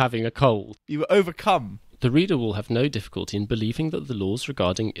equivalent of having a cold. You were overcome. The reader will have no difficulty in believing that the laws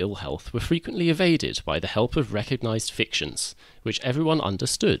regarding ill health were frequently evaded by the help of recognised fictions, which everyone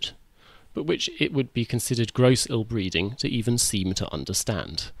understood, but which it would be considered gross ill-breeding to even seem to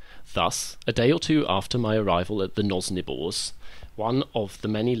understand. Thus, a day or two after my arrival at the Nosnibors, one of the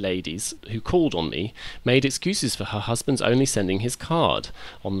many ladies who called on me made excuses for her husband's only sending his card,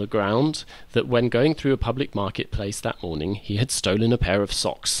 on the ground that when going through a public marketplace that morning he had stolen a pair of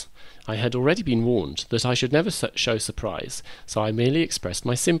socks. I had already been warned that I should never show surprise, so I merely expressed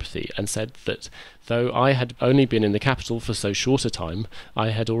my sympathy and said that though I had only been in the capital for so short a time, I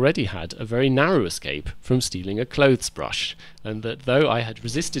had already had a very narrow escape from stealing a clothes brush, and that though I had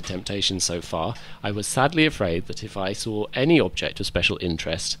resisted temptation so far, I was sadly afraid that if I saw any object of special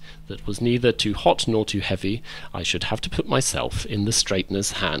interest that was neither too hot nor too heavy, I should have to put myself in the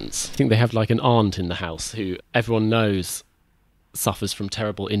straightener's hands. I think they have like an aunt in the house who everyone knows suffers from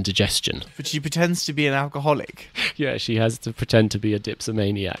terrible indigestion. But she pretends to be an alcoholic. Yeah, she has to pretend to be a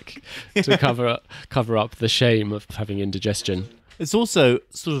dipsomaniac to cover up the shame of having indigestion. It's also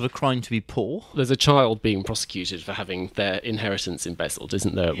sort of a crime to be poor. There's a child being prosecuted for having their inheritance embezzled,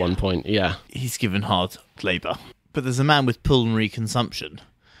 isn't there, at one point? Yeah. He's given hard labour. But there's a man with pulmonary consumption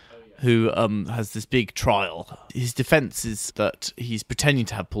who has this big trial. His defence is that he's pretending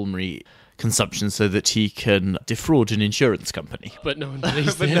to have pulmonary consumption so that he can defraud an insurance company. But no one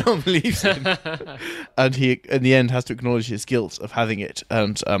believes him. No one believes him. And he, in the end, has to acknowledge his guilt of having it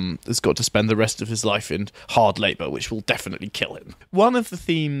and has got to spend the rest of his life in hard labour, which will definitely kill him. One of the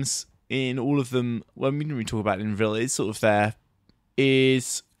themes in all of them, well, we didn't really talk about it in Vril, is sort of there,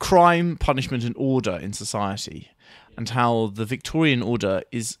 is crime, punishment and order in society, and how the Victorian order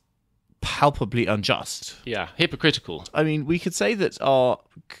is palpably unjust. Yeah, hypocritical. I mean, we could say that our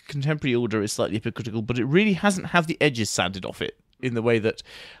contemporary order is slightly hypocritical, but it really hasn't had the edges sanded off it in the way that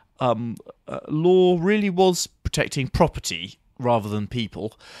law really was protecting property rather than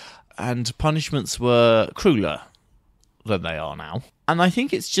people, and punishments were crueler than they are now. And I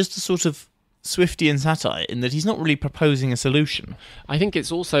think it's just a sort of Swiftian satire in that he's not really proposing a solution. I think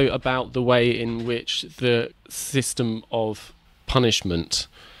it's also about the way in which the system of punishment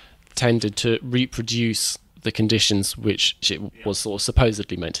tended to reproduce the conditions which it was sort of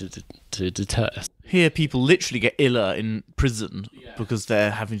supposedly meant to deter. Here people literally get iller in prison because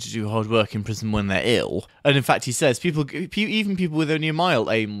they're having to do hard work in prison when they're ill. And in fact he says even people with only a mild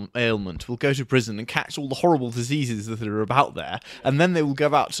ailment will go to prison and catch all the horrible diseases that are about there, and then they will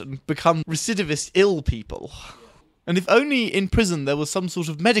go out and become recidivist ill people. And if only in prison there was some sort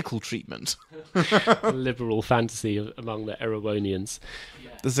of medical treatment. Liberal fantasy among the Erewhonians.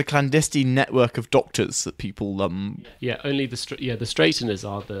 There's a clandestine network of doctors that people Yeah, only the straighteners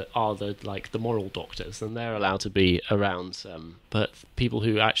are the like the moral doctors, and they're allowed to be around. But people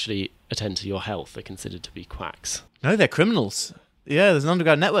who actually attend to your health are considered to be quacks. No, they're criminals. Yeah, there's an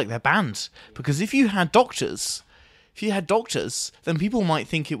underground network. They're banned because if you had doctors, then people might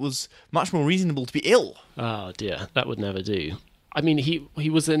think it was much more reasonable to be ill. Oh dear, that would never do. I mean, he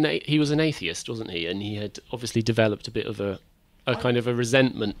was an atheist, wasn't he? And he had obviously developed a bit of a kind of a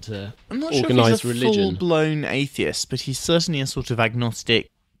resentment to I'm not sure organised if he's a religion. full-blown atheist, but he's certainly a sort of agnostic.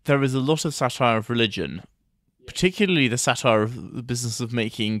 There is a lot of satire of religion, particularly the satire of the business of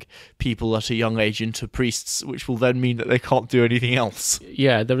making people at a young age into priests, which will then mean that they can't do anything else.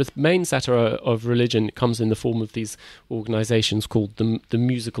 Yeah, the main satire of religion comes in the form of these organisations called the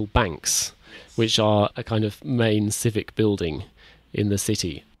musical banks, which are a kind of main civic building in the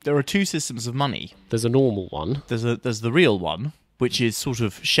city. There are two systems of money. There's a normal one. There's the real one, which is sort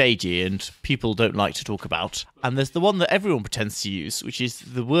of shady and people don't like to talk about. And there's the one that everyone pretends to use, which is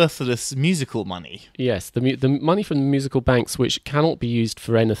the worthless musical money. Yes, the money from the musical banks, which cannot be used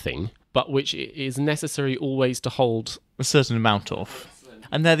for anything, but which is necessary always to hold A certain amount of.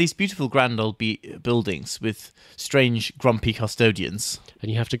 And they're these beautiful grand old buildings with strange, grumpy custodians.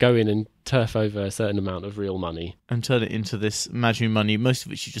 and you have to go in and turf over a certain amount of real money. And turn it into this imaginary money, most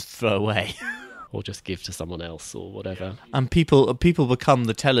of which you just throw away. Or just give to someone else or whatever. And people become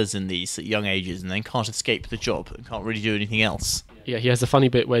the tellers in these at young ages and then can't escape the job and can't really do anything else. Yeah, he has a funny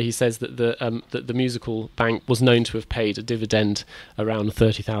bit where he says that the musical bank was known to have paid a dividend around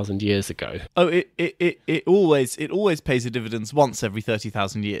 30,000 years ago. Oh, it always pays a dividend once every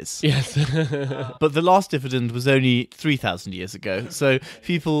 30,000 years. Yes. But the last dividend was only 3,000 years ago, so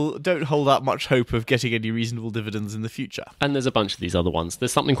people don't hold out much hope of getting any reasonable dividends in the future. And there's a bunch of these other ones.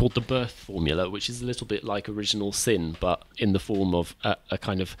 There's something called the birth formula, which is a little bit like original sin, but in the form of a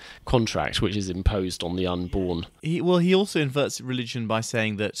kind of contract which is imposed on the unborn. He also inverts religion by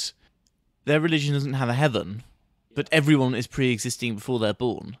saying that their religion doesn't have a heaven, but everyone is pre-existing before they're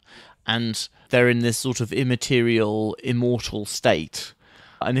born, and they're in this sort of immaterial, immortal state.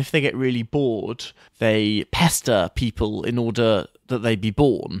 And if they get really bored, they pester people in order that they be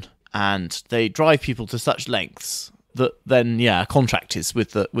born, and they drive people to such lengths that then, a contract is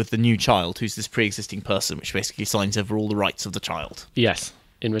with the new child, who's this pre-existing person, which basically signs over all the rights of the child. Yes,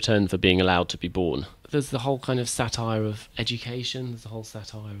 in return for being allowed to be born. There's the whole kind of satire of education. There's the whole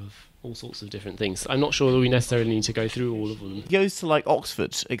satire of all sorts of different things. I'm not sure that we necessarily need to go through all of them. He goes to, like,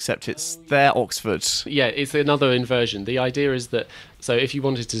 Oxford, except it's their Oxford. Yeah, it's another inversion. The idea is that, so if you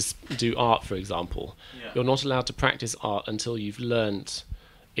wanted to do art, for example, you're not allowed to practice art until you've learnt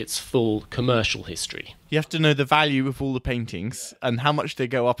its full commercial history. You have to know the value of all the paintings and how much they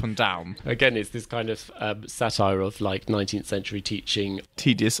go up and down. Again, it's this kind of satire of like 19th century teaching.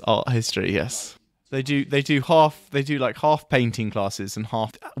 Tedious art history, yes. They do half painting classes and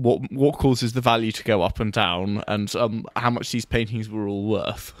half what causes the value to go up and down and how much these paintings were all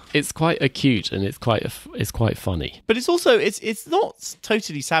worth. It's quite acute and it's quite funny. But it's also it's not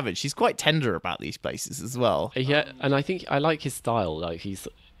totally savage. He's quite tender about these places as well. Yeah, and I think I like his style. Like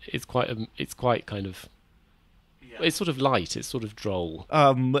it's quite kind of. It's sort of light, it's sort of droll.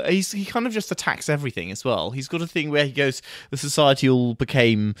 He kind of just attacks everything as well. He's got a thing where he goes, the society all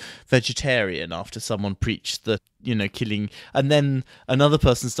became vegetarian after someone preached that, killing. And then another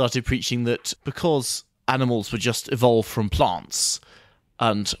person started preaching that because animals were just evolved from plants,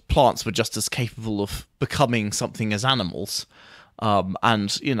 and plants were just as capable of becoming something as animals,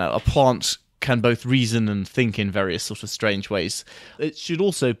 and, a plant can both reason and think in various sort of strange ways. It should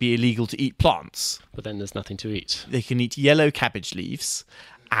also be illegal to eat plants. But then there's nothing to eat. They can eat yellow cabbage leaves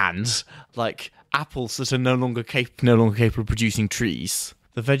and, like, apples that are no longer capable of producing trees.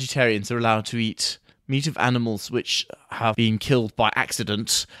 The vegetarians are allowed to eat meat of animals which have been killed by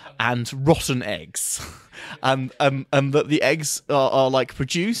accident and rotten eggs. And that the eggs are like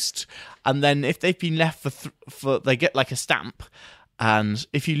produced, and then if they've been left for they get like a stamp. And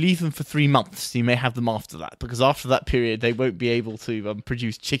if you leave them for 3 months, you may have them after that, because after that period, they won't be able to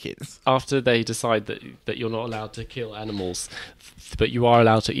produce chickens. After they decide that you're not allowed to kill animals, but you are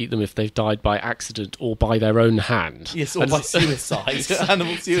allowed to eat them if they've died by accident or by their own hand. Yes, or by suicide.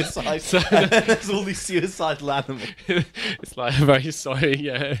 Animal suicide. There's all these suicidal animals. It's like, I'm very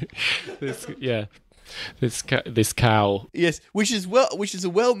sorry, This cow. Yes, which is a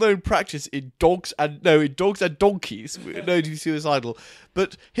well-known practice in dogs and donkeys known to be suicidal.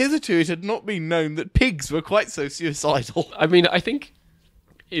 But hitherto it had not been known that pigs were quite so suicidal. I mean, I think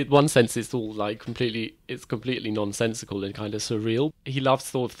in one sense it's all like completely nonsensical and kind of surreal. He loves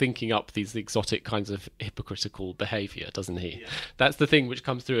sort of thinking up these exotic kinds of hypocritical behaviour, doesn't he? Yeah. That's the thing which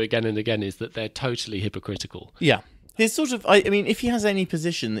comes through again and again, is that they're totally hypocritical. Yeah. His sort of, I mean, if he has any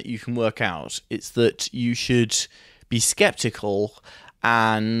position that you can work out, it's that you should be sceptical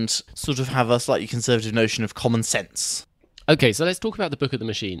and sort of have a slightly conservative notion of common sense. Okay, so let's talk about the Book of the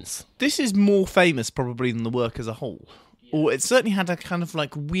Machines. This is more famous probably than the work as a whole. Or it certainly had a kind of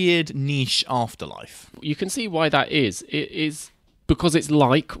like weird niche afterlife. You can see why that is. It is because it's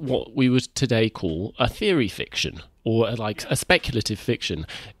like what we would today call a theory fiction or like a speculative fiction.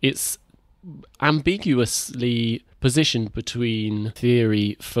 It's ambiguously positioned between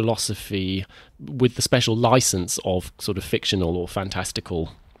theory, philosophy, with the special license of sort of fictional or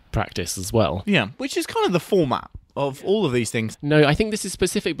fantastical practice as well. Yeah, which is kind of the format of all of these things. No, I think this is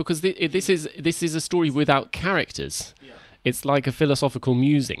specific because this is a story without characters. Yeah. It's like a philosophical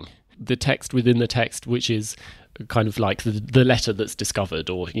musing. The text within the text, which is kind of like the letter that's discovered,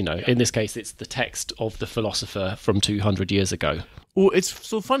 or, you know, in this case, it's the text of the philosopher from 200 years ago. Well, it's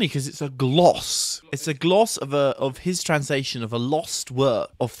so funny because it's a gloss. It's a gloss of his translation of a lost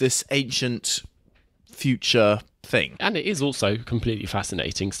work of this ancient future thing. And it is also completely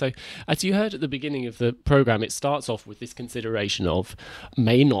fascinating. So, as you heard at the beginning of the program, it starts off with this consideration of,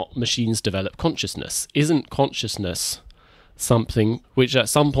 may not machines develop consciousness? Isn't consciousness something which at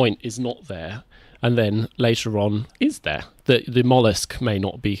some point is not there and then later on is there? That the mollusk may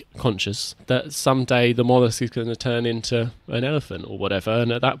not be conscious, that someday the mollusk is going to turn into an elephant or whatever,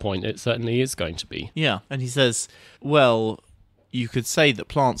 and at that point it certainly is going to be. Yeah, and he says, well, you could say that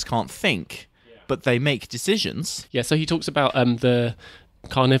plants can't think, but they make decisions. Yeah, so he talks about the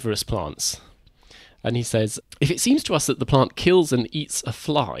carnivorous plants. And he says, if it seems to us that the plant kills and eats a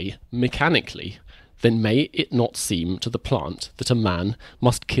fly mechanically, then may it not seem to the plant that a man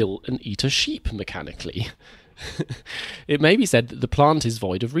must kill and eat a sheep mechanically? It may be said that the plant is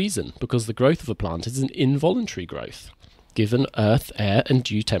void of reason, because the growth of a plant is an involuntary growth. Given earth, air, and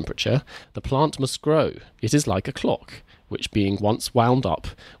due temperature, the plant must grow. It is like a clock, which being once wound up,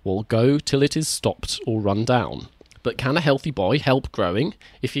 will go till it is stopped or run down. But can a healthy boy help growing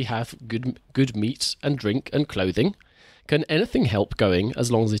if he have good meat and drink and clothing? Can anything help going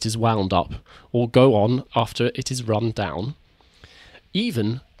as long as it is wound up, or go on after it is run down?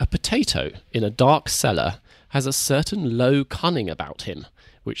 Even a potato in a dark cellar has a certain low cunning about him,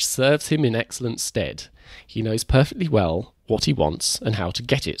 which serves him in excellent stead. He knows perfectly well what he wants and how to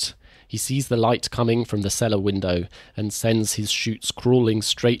get it. He sees the light coming from the cellar window and sends his shoots crawling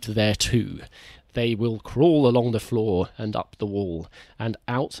straight thereto. They will crawl along the floor and up the wall, and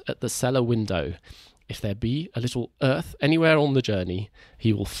out at the cellar window. If there be a little earth anywhere on the journey,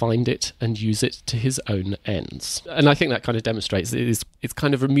 he will find it and use it to his own ends. And I think that kind of demonstrates it's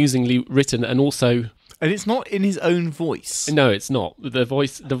kind of amusingly written, and also... And it's not in his own voice. No, it's not. The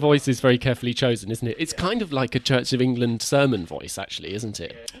voice is very carefully chosen, isn't it? It's kind of like a Church of England sermon voice, actually, isn't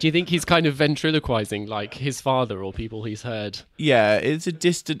it? Do you think he's kind of ventriloquizing like his father or people he's heard? Yeah, it's a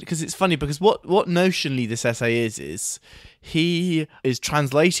distant... Because it's funny, because what notionally this essay is he is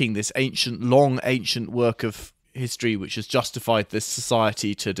translating this long ancient work of history which has justified this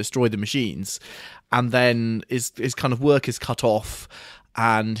society to destroy the machines, and then his kind of work is cut off,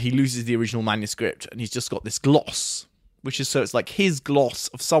 and he loses the original manuscript, and he's just got this gloss, which is, so it's like his gloss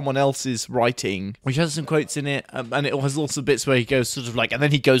of someone else's writing, which has some quotes in it, and it has also bits where he goes sort of like, and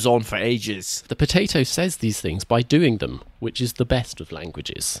then he goes on for ages. The potato says these things by doing them, which is the best of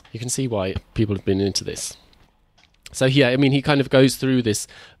languages. You can see why people have been into this. So yeah, I mean, he kind of goes through this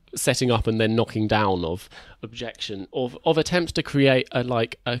setting up and then knocking down of objection, of attempts to create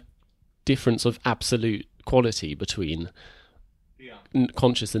a difference of absolute quality between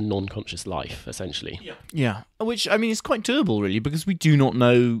conscious and non-conscious life, essentially. Yeah, which, I mean, is quite doable, really, because we do not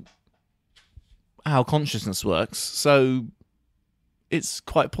know how consciousness works, so it's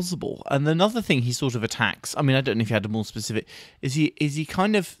quite possible. And another thing he sort of attacks, I mean, I don't know if you had a more specific, is he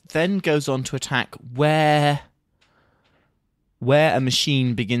kind of then goes on to attack where a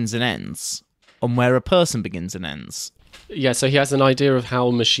machine begins and ends, and where a person begins and ends. Yeah, so he has an idea of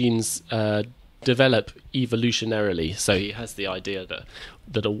how machines develop evolutionarily. So he has the idea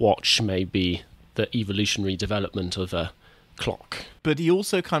that a watch may be the evolutionary development of a clock. But he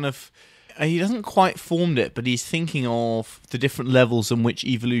also kind of, he doesn't quite formed it, but he's thinking of the different levels in which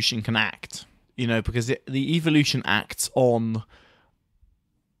evolution can act. You know, because the evolution acts on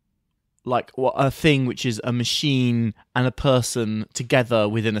like a thing which is a machine and a person together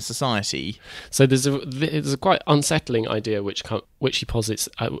within a society. So there's a quite unsettling idea which he posits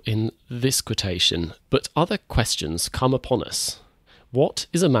in this quotation. But other questions come upon us. What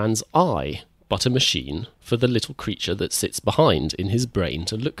is a man's eye but a machine for the little creature that sits behind in his brain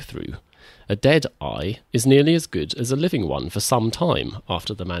to look through? A dead eye is nearly as good as a living one for some time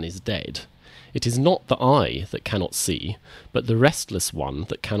after the man is dead. It is not the eye that cannot see, but the restless one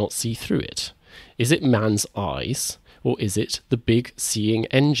that cannot see through it. Is it man's eyes, or is it the big seeing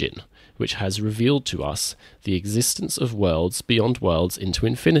engine, which has revealed to us the existence of worlds beyond worlds into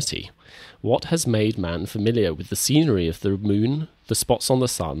infinity? What has made man familiar with the scenery of the moon, the spots on the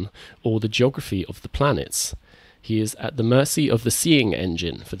sun, or the geography of the planets? He is at the mercy of the seeing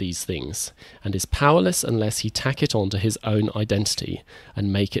engine for these things, and is powerless unless he tack it onto his own identity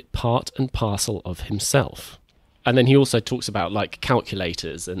and make it part and parcel of himself. And then he also talks about like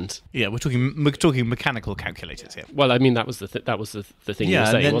calculators and we're talking mechanical calculators here. Well, I mean that was the thing you were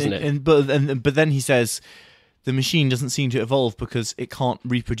saying, wasn't it? But then he says the machine doesn't seem to evolve because it can't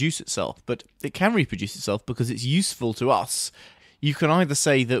reproduce itself, but it can reproduce itself because it's useful to us. You can either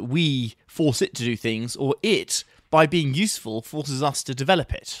say that we force it to do things, or it, by being useful, forces us to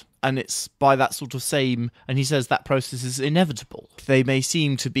develop it. And it's by that sort of same, and he says that process is inevitable. They may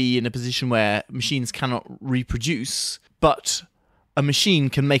seem to be in a position where machines cannot reproduce, but a machine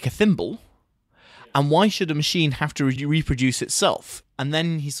can make a thimble, and why should a machine have to reproduce itself? And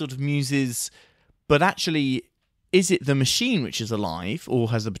then he sort of muses, but actually, is it the machine which is alive,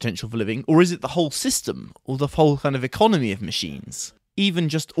 or has the potential for living, or is it the whole system, or the whole kind of economy of machines? Even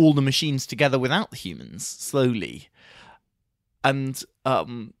just all the machines together without the humans, slowly. And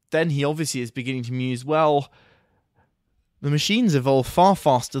then he obviously is beginning to muse, well, the machines evolve far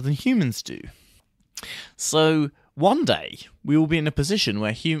faster than humans do. So one day we will be in a position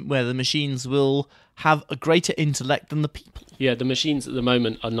where the machines will have a greater intellect than the people. Yeah, the machines at the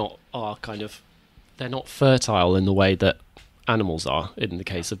moment they're not fertile in the way that animals are, in the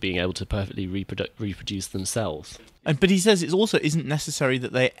case of being able to perfectly reproduce themselves. But he says it also isn't necessary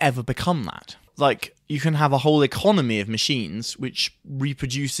that they ever become that. Like, you can have a whole economy of machines which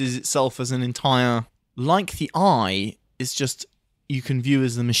reproduces itself as an entire... Like the eye is just, you can view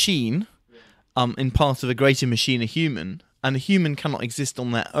as the machine, in part of a greater machine, a human, and a human cannot exist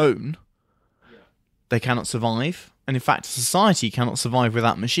on their own. They cannot survive. And in fact, society cannot survive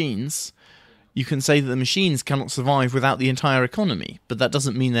without machines. You can say that the machines cannot survive without the entire economy, but that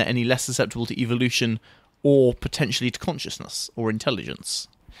doesn't mean they're any less susceptible to evolution or potentially to consciousness or intelligence.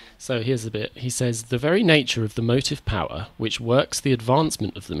 So here's a bit. He says, the very nature of the motive power, which works the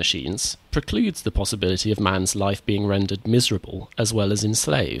advancement of the machines, precludes the possibility of man's life being rendered miserable as well as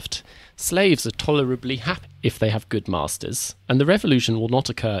enslaved. Slaves are tolerably happy if they have good masters, and the revolution will not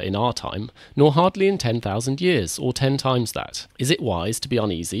occur in our time, nor hardly in 10,000 years, or 10 times that. Is it wise to be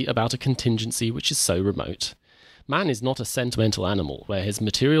uneasy about a contingency which is so remote? Man is not a sentimental animal where his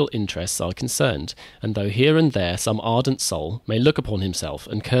material interests are concerned, and though here and there some ardent soul may look upon himself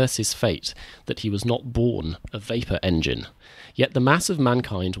and curse his fate that he was not born a vapour engine, yet the mass of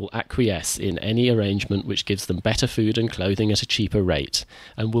mankind will acquiesce in any arrangement which gives them better food and clothing at a cheaper rate,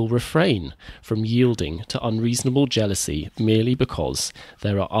 and will refrain from yielding to unreasonable jealousy merely because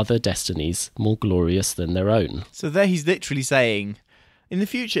there are other destinies more glorious than their own. So there he's literally saying, in the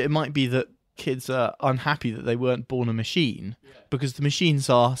future it might be that kids are unhappy that they weren't born a machine because the machines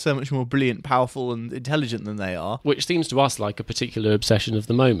are so much more brilliant, powerful and intelligent than they are. Which seems to us like a particular obsession of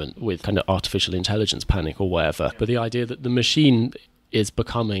the moment with kind of artificial intelligence panic or whatever. But the idea that the machine is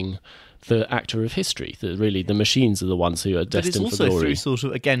becoming the actor of history, that really the machines are the ones who are destined for glory. But it's also through sort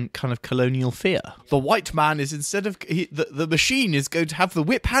of, again, kind of colonial fear. The white man is instead of... the machine is going to have the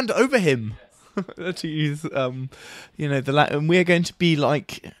whip hand over him. To use, and we're going to be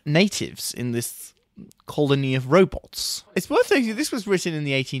like natives in this colony of robots. It's worth noting this was written in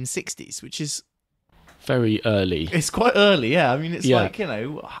the 1860s, which is very early. It's quite early, yeah. I mean, it's like,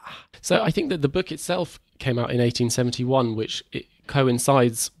 So I think that the book itself came out in 1871, which it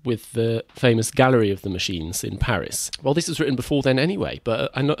coincides with the famous Gallery of the Machines in Paris. Well, this was written before then anyway,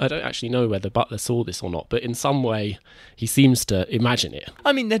 but I don't actually know whether Butler saw this or not, but in some way he seems to imagine it.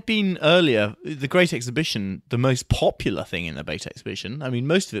 I mean, there'd been earlier, the Great Exhibition, the most popular thing in the Great Exhibition, I mean,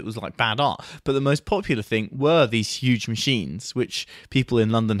 most of it was like bad art, but the most popular thing were these huge machines, which people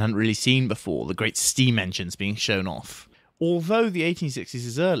in London hadn't really seen before, the great steam engines being shown off. Although the 1860s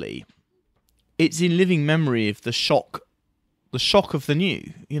is early, it's in living memory of the shock of the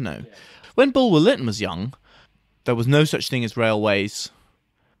new, When Bulwer-Lytton was young, there was no such thing as railways.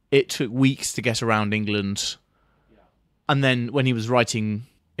 It took weeks to get around England. And then when he was writing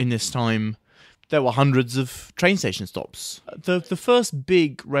in this time, there were hundreds of train station stops. The first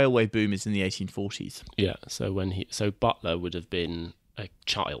big railway boom is in the 1840s. Yeah, so Butler would have been a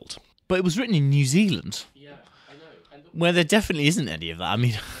child. But it was written in New Zealand. Yeah, I know. Where there definitely isn't any of that. I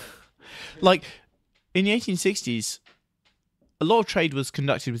mean, like, in the 1860s, a lot of trade was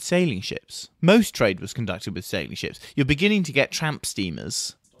conducted with sailing ships. Most trade was conducted with sailing ships. You're beginning to get tramp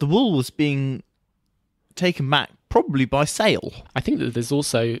steamers. The wool was being taken back probably by sail. I think that there's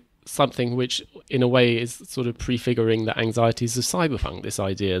also something which, in a way, is sort of prefiguring the anxieties of cyberpunk, this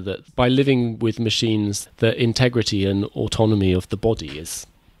idea that by living with machines, the integrity and autonomy of the body is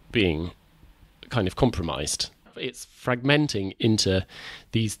being kind of compromised. It's fragmenting into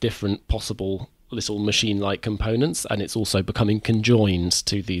these different possible little machine-like components, and it's also becoming conjoined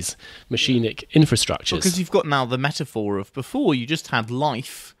to these machinic infrastructures. Because you've got now the metaphor of before you just had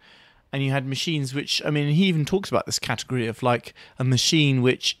life and you had machines which, I mean, he even talks about this category of like a machine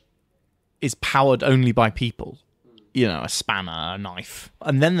which is powered only by people. You know, a spanner, a knife.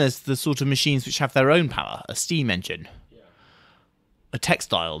 And then there's the sort of machines which have their own power, a steam engine, a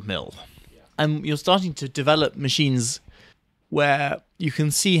textile mill. And you're starting to develop machines where you can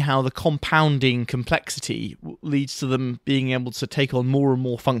see how the compounding complexity leads to them being able to take on more and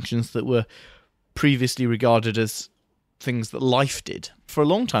more functions that were previously regarded as things that life did. For a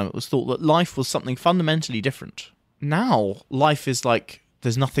long time, it was thought that life was something fundamentally different. Now, life is like,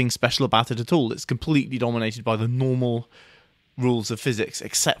 there's nothing special about it at all. It's completely dominated by the normal rules of physics,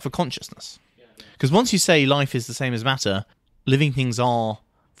 except for consciousness. Because once you say life is the same as matter, living things are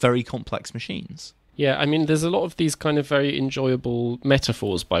very complex machines. Yeah, I mean, there's a lot of these kind of very enjoyable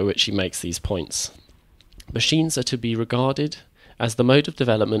metaphors by which he makes these points. Machines are to be regarded as the mode of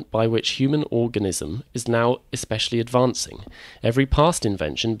development by which human organism is now especially advancing, every past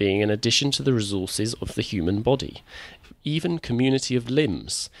invention being an addition to the resources of the human body. Even community of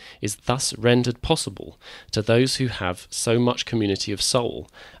limbs is thus rendered possible to those who have so much community of soul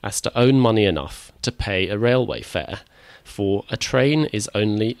as to own money enough to pay a railway fare, for a train is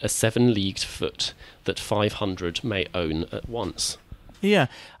only a 7-leagued foot that 500 may own at once. Yeah,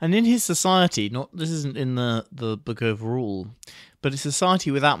 and in his society, this isn't in the book overall, but a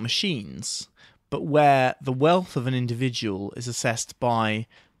society without machines, but where the wealth of an individual is assessed by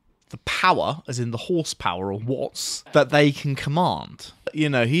the power, as in the horsepower or watts, that they can command. You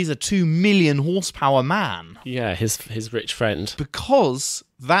know, he's a 2 million horsepower man. Yeah, his rich friend. Because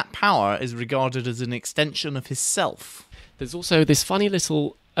that power is regarded as an extension of his self. There's also this funny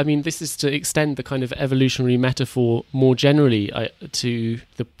little... I mean, this is to extend the kind of evolutionary metaphor more generally to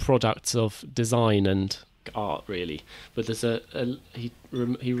the products of design and art, really. But there's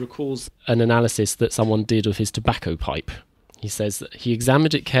he recalls an analysis that someone did of his tobacco pipe. He says that he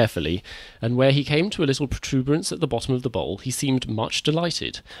examined it carefully, and where he came to a little protuberance at the bottom of the bowl, he seemed much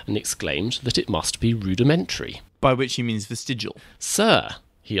delighted, and exclaimed that it must be rudimentary. By which he means vestigial. Sir,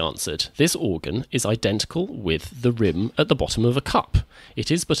 he answered, this organ is identical with the rim at the bottom of a cup. It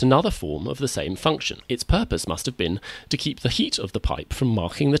is but another form of the same function. Its purpose must have been to keep the heat of the pipe from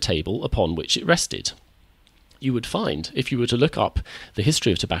marking the table upon which it rested. You would find, if you were to look up the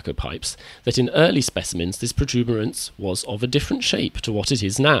history of tobacco pipes, that in early specimens this protuberance was of a different shape to what it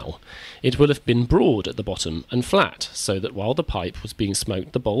is now. It will have been broad at the bottom and flat, so that while the pipe was being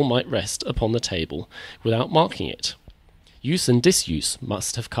smoked the bowl might rest upon the table without marking it. Use and disuse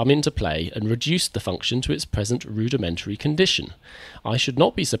must have come into play and reduced the function to its present rudimentary condition. I should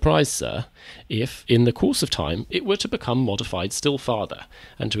not be surprised, sir, if, in the course of time, it were to become modified still farther,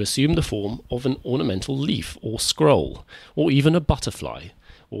 and to assume the form of an ornamental leaf or scroll, or even a butterfly,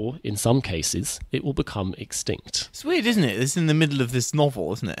 or, in some cases, it will become extinct. It's weird, isn't it? It's in the middle of this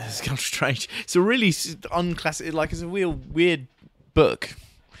novel, isn't it? It's kind of strange. It's a really unclassic, like, it's a real weird book.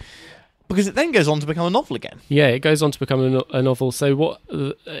 Because it then goes on to become a novel again. Yeah, it goes on to become a novel. So, what,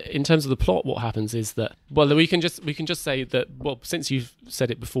 in terms of the plot, what happens is that, well, we can just say that, well, since you've said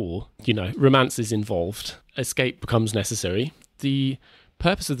it before, you know, romance is involved, escape becomes necessary. The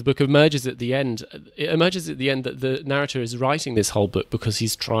purpose of the book emerges at the end. It emerges at the end that the narrator is writing this whole book because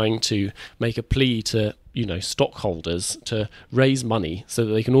he's trying to make a plea to, you know, stockholders to raise money so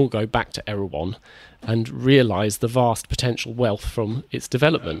that they can all go back to Erewhon and realise the vast potential wealth from its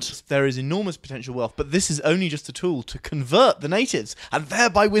development. There is enormous potential wealth, but this is only just a tool to convert the natives and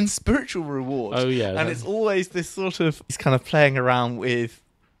thereby win spiritual reward. Oh, yeah. And it's always this sort of... He's kind of playing around with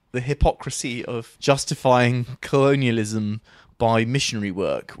the hypocrisy of justifying colonialism by missionary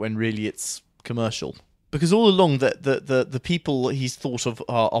work when really it's commercial. Because all along, the people that he's thought of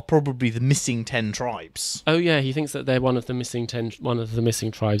are probably the missing 10 tribes. Oh yeah, he thinks that they're one of the missing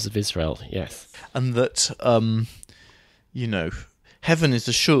tribes of Israel. Yes, and that you know, heaven is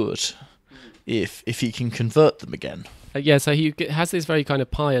assured if he can convert them again. Yeah, so he has this very kind of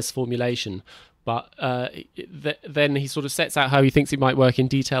pious formulation, but then he sort of sets out how he thinks it might work in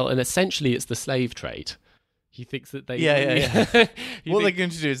detail, and essentially it's the slave trade. He thinks that they... Yeah. What they're going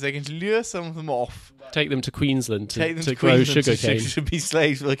to do is they're going to lure some of them off. Take them to Queensland to grow sugar cane. To be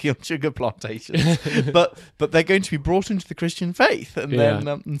slaves working on sugar plantations. but they're going to be brought into the Christian faith, and then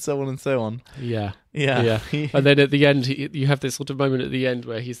and so on and so on. Yeah. Yeah. And then at the end, you have this sort of moment at the end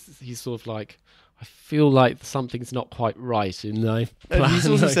where he's sort of like, I feel like something's not quite right in my plan. And he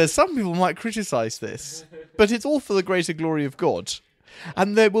also says, some people might criticise this, but it's all for the greater glory of God.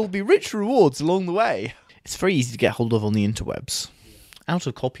 And there will be rich rewards along the way. It's very easy to get hold of on the interwebs. Out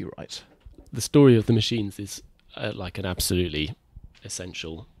of copyright. the story of the machines is like an absolutely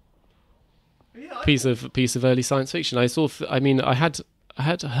essential piece of early science fiction. I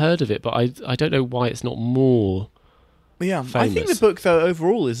had heard of it, but I don't know why it's not more famous. I think the book though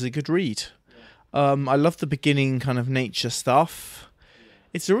overall is a good read. I love the beginning kind of nature stuff.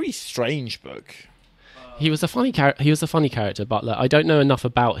 It's a really strange book. He was a funny character, Butler. I don't know enough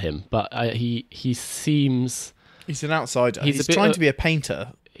about him, but he seems... He's an outsider. He's trying to be a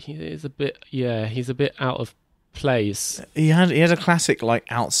painter. He is a bit... Yeah, he's a bit out of place. He had a classic like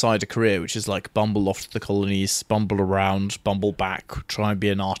outsider career, which is like bumble off to the colonies, bumble around, bumble back, try and be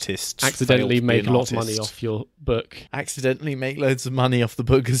an artist. Accidentally make a lot of money off your book. Accidentally make loads of money off the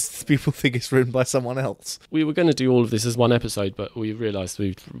book because people think it's written by someone else. We were going to do all of this as one episode, but we realised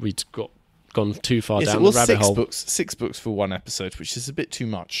we'd gone too far down the rabbit hole. Six books for one episode, which is a bit too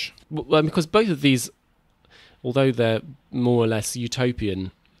much. Well, because both of these, although they're more or less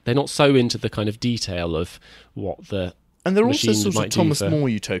utopian, they're not so into the kind of detail of what the and they're also machines sort of might Thomas do for... More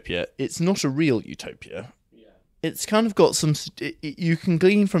utopia. It's not a real utopia. Yeah. It's kind of got some... You can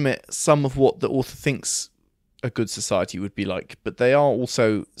glean from it some of what the author thinks a good society would be like, but they are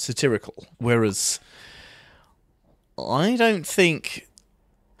also satirical. Whereas I don't think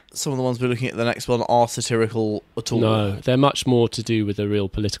some of the ones we're looking at the next one are satirical at all. No, they're much more to do with a real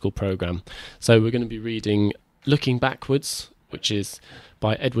political programme. So we're going to be reading Looking Backwards, which is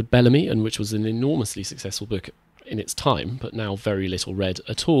by Edward Bellamy, and which was an enormously successful book in its time, but now very little read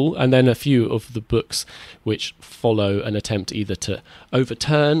at all. And then a few of the books which follow an attempt either to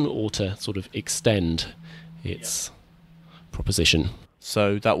overturn or to sort of extend its proposition.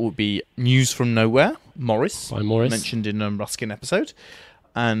 So that would be News from Nowhere, Morris, by Morris, mentioned in a Ruskin episode,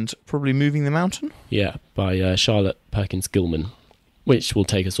 and probably Moving the Mountain. Yeah, by Charlotte Perkins Gilman, which will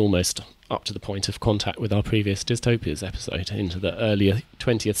take us almost up to the point of contact with our previous Dystopias episode into the earlier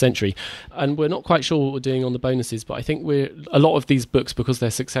 20th century. And we're not quite sure what we're doing on the bonuses, but I think a lot of these books, because they're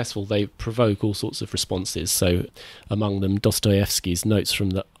successful, they provoke all sorts of responses. So among them, Dostoevsky's Notes from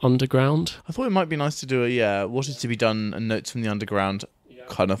the Underground. I thought it might be nice to do a What is to be done and Notes from the Underground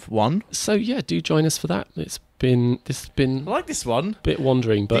kind of one. So yeah, do join us for that. This has been I like this one. A bit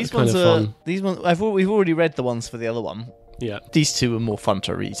wandering, but kind of fun. These ones we've already read the ones for the other one. Yeah. These two are more fun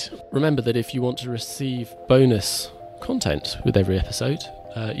to read. Remember that if you want to receive bonus content with every episode,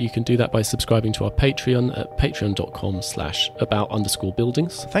 you can do that by subscribing to our Patreon at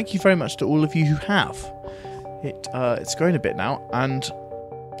patreon.com/about_buildings. Thank you very much to all of you who have. It's grown a bit now, and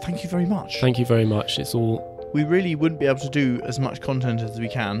thank you very much. Thank you very much. We really wouldn't be able to do as much content as we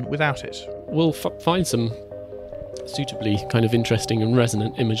can without it. We'll find some suitably kind of interesting and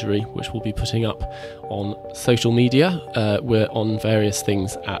resonant imagery, which we'll be putting up on social media. We're on various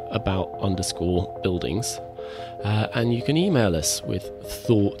things at about_buildings. And you can email us with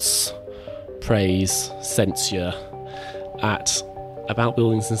thoughts, praise, censure at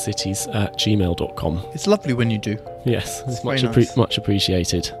aboutbuildingsandcities@gmail.com. It's lovely when you do. Yes, it's much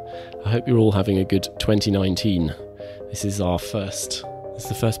appreciated. I hope you're all having a good 2019. This is the first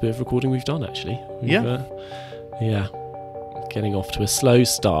bit of recording we've done, actually. Yeah, getting off to a slow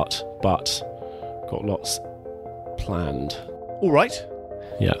start, but got lots planned. All right.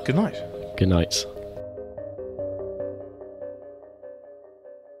 Yeah. Good night. Good night.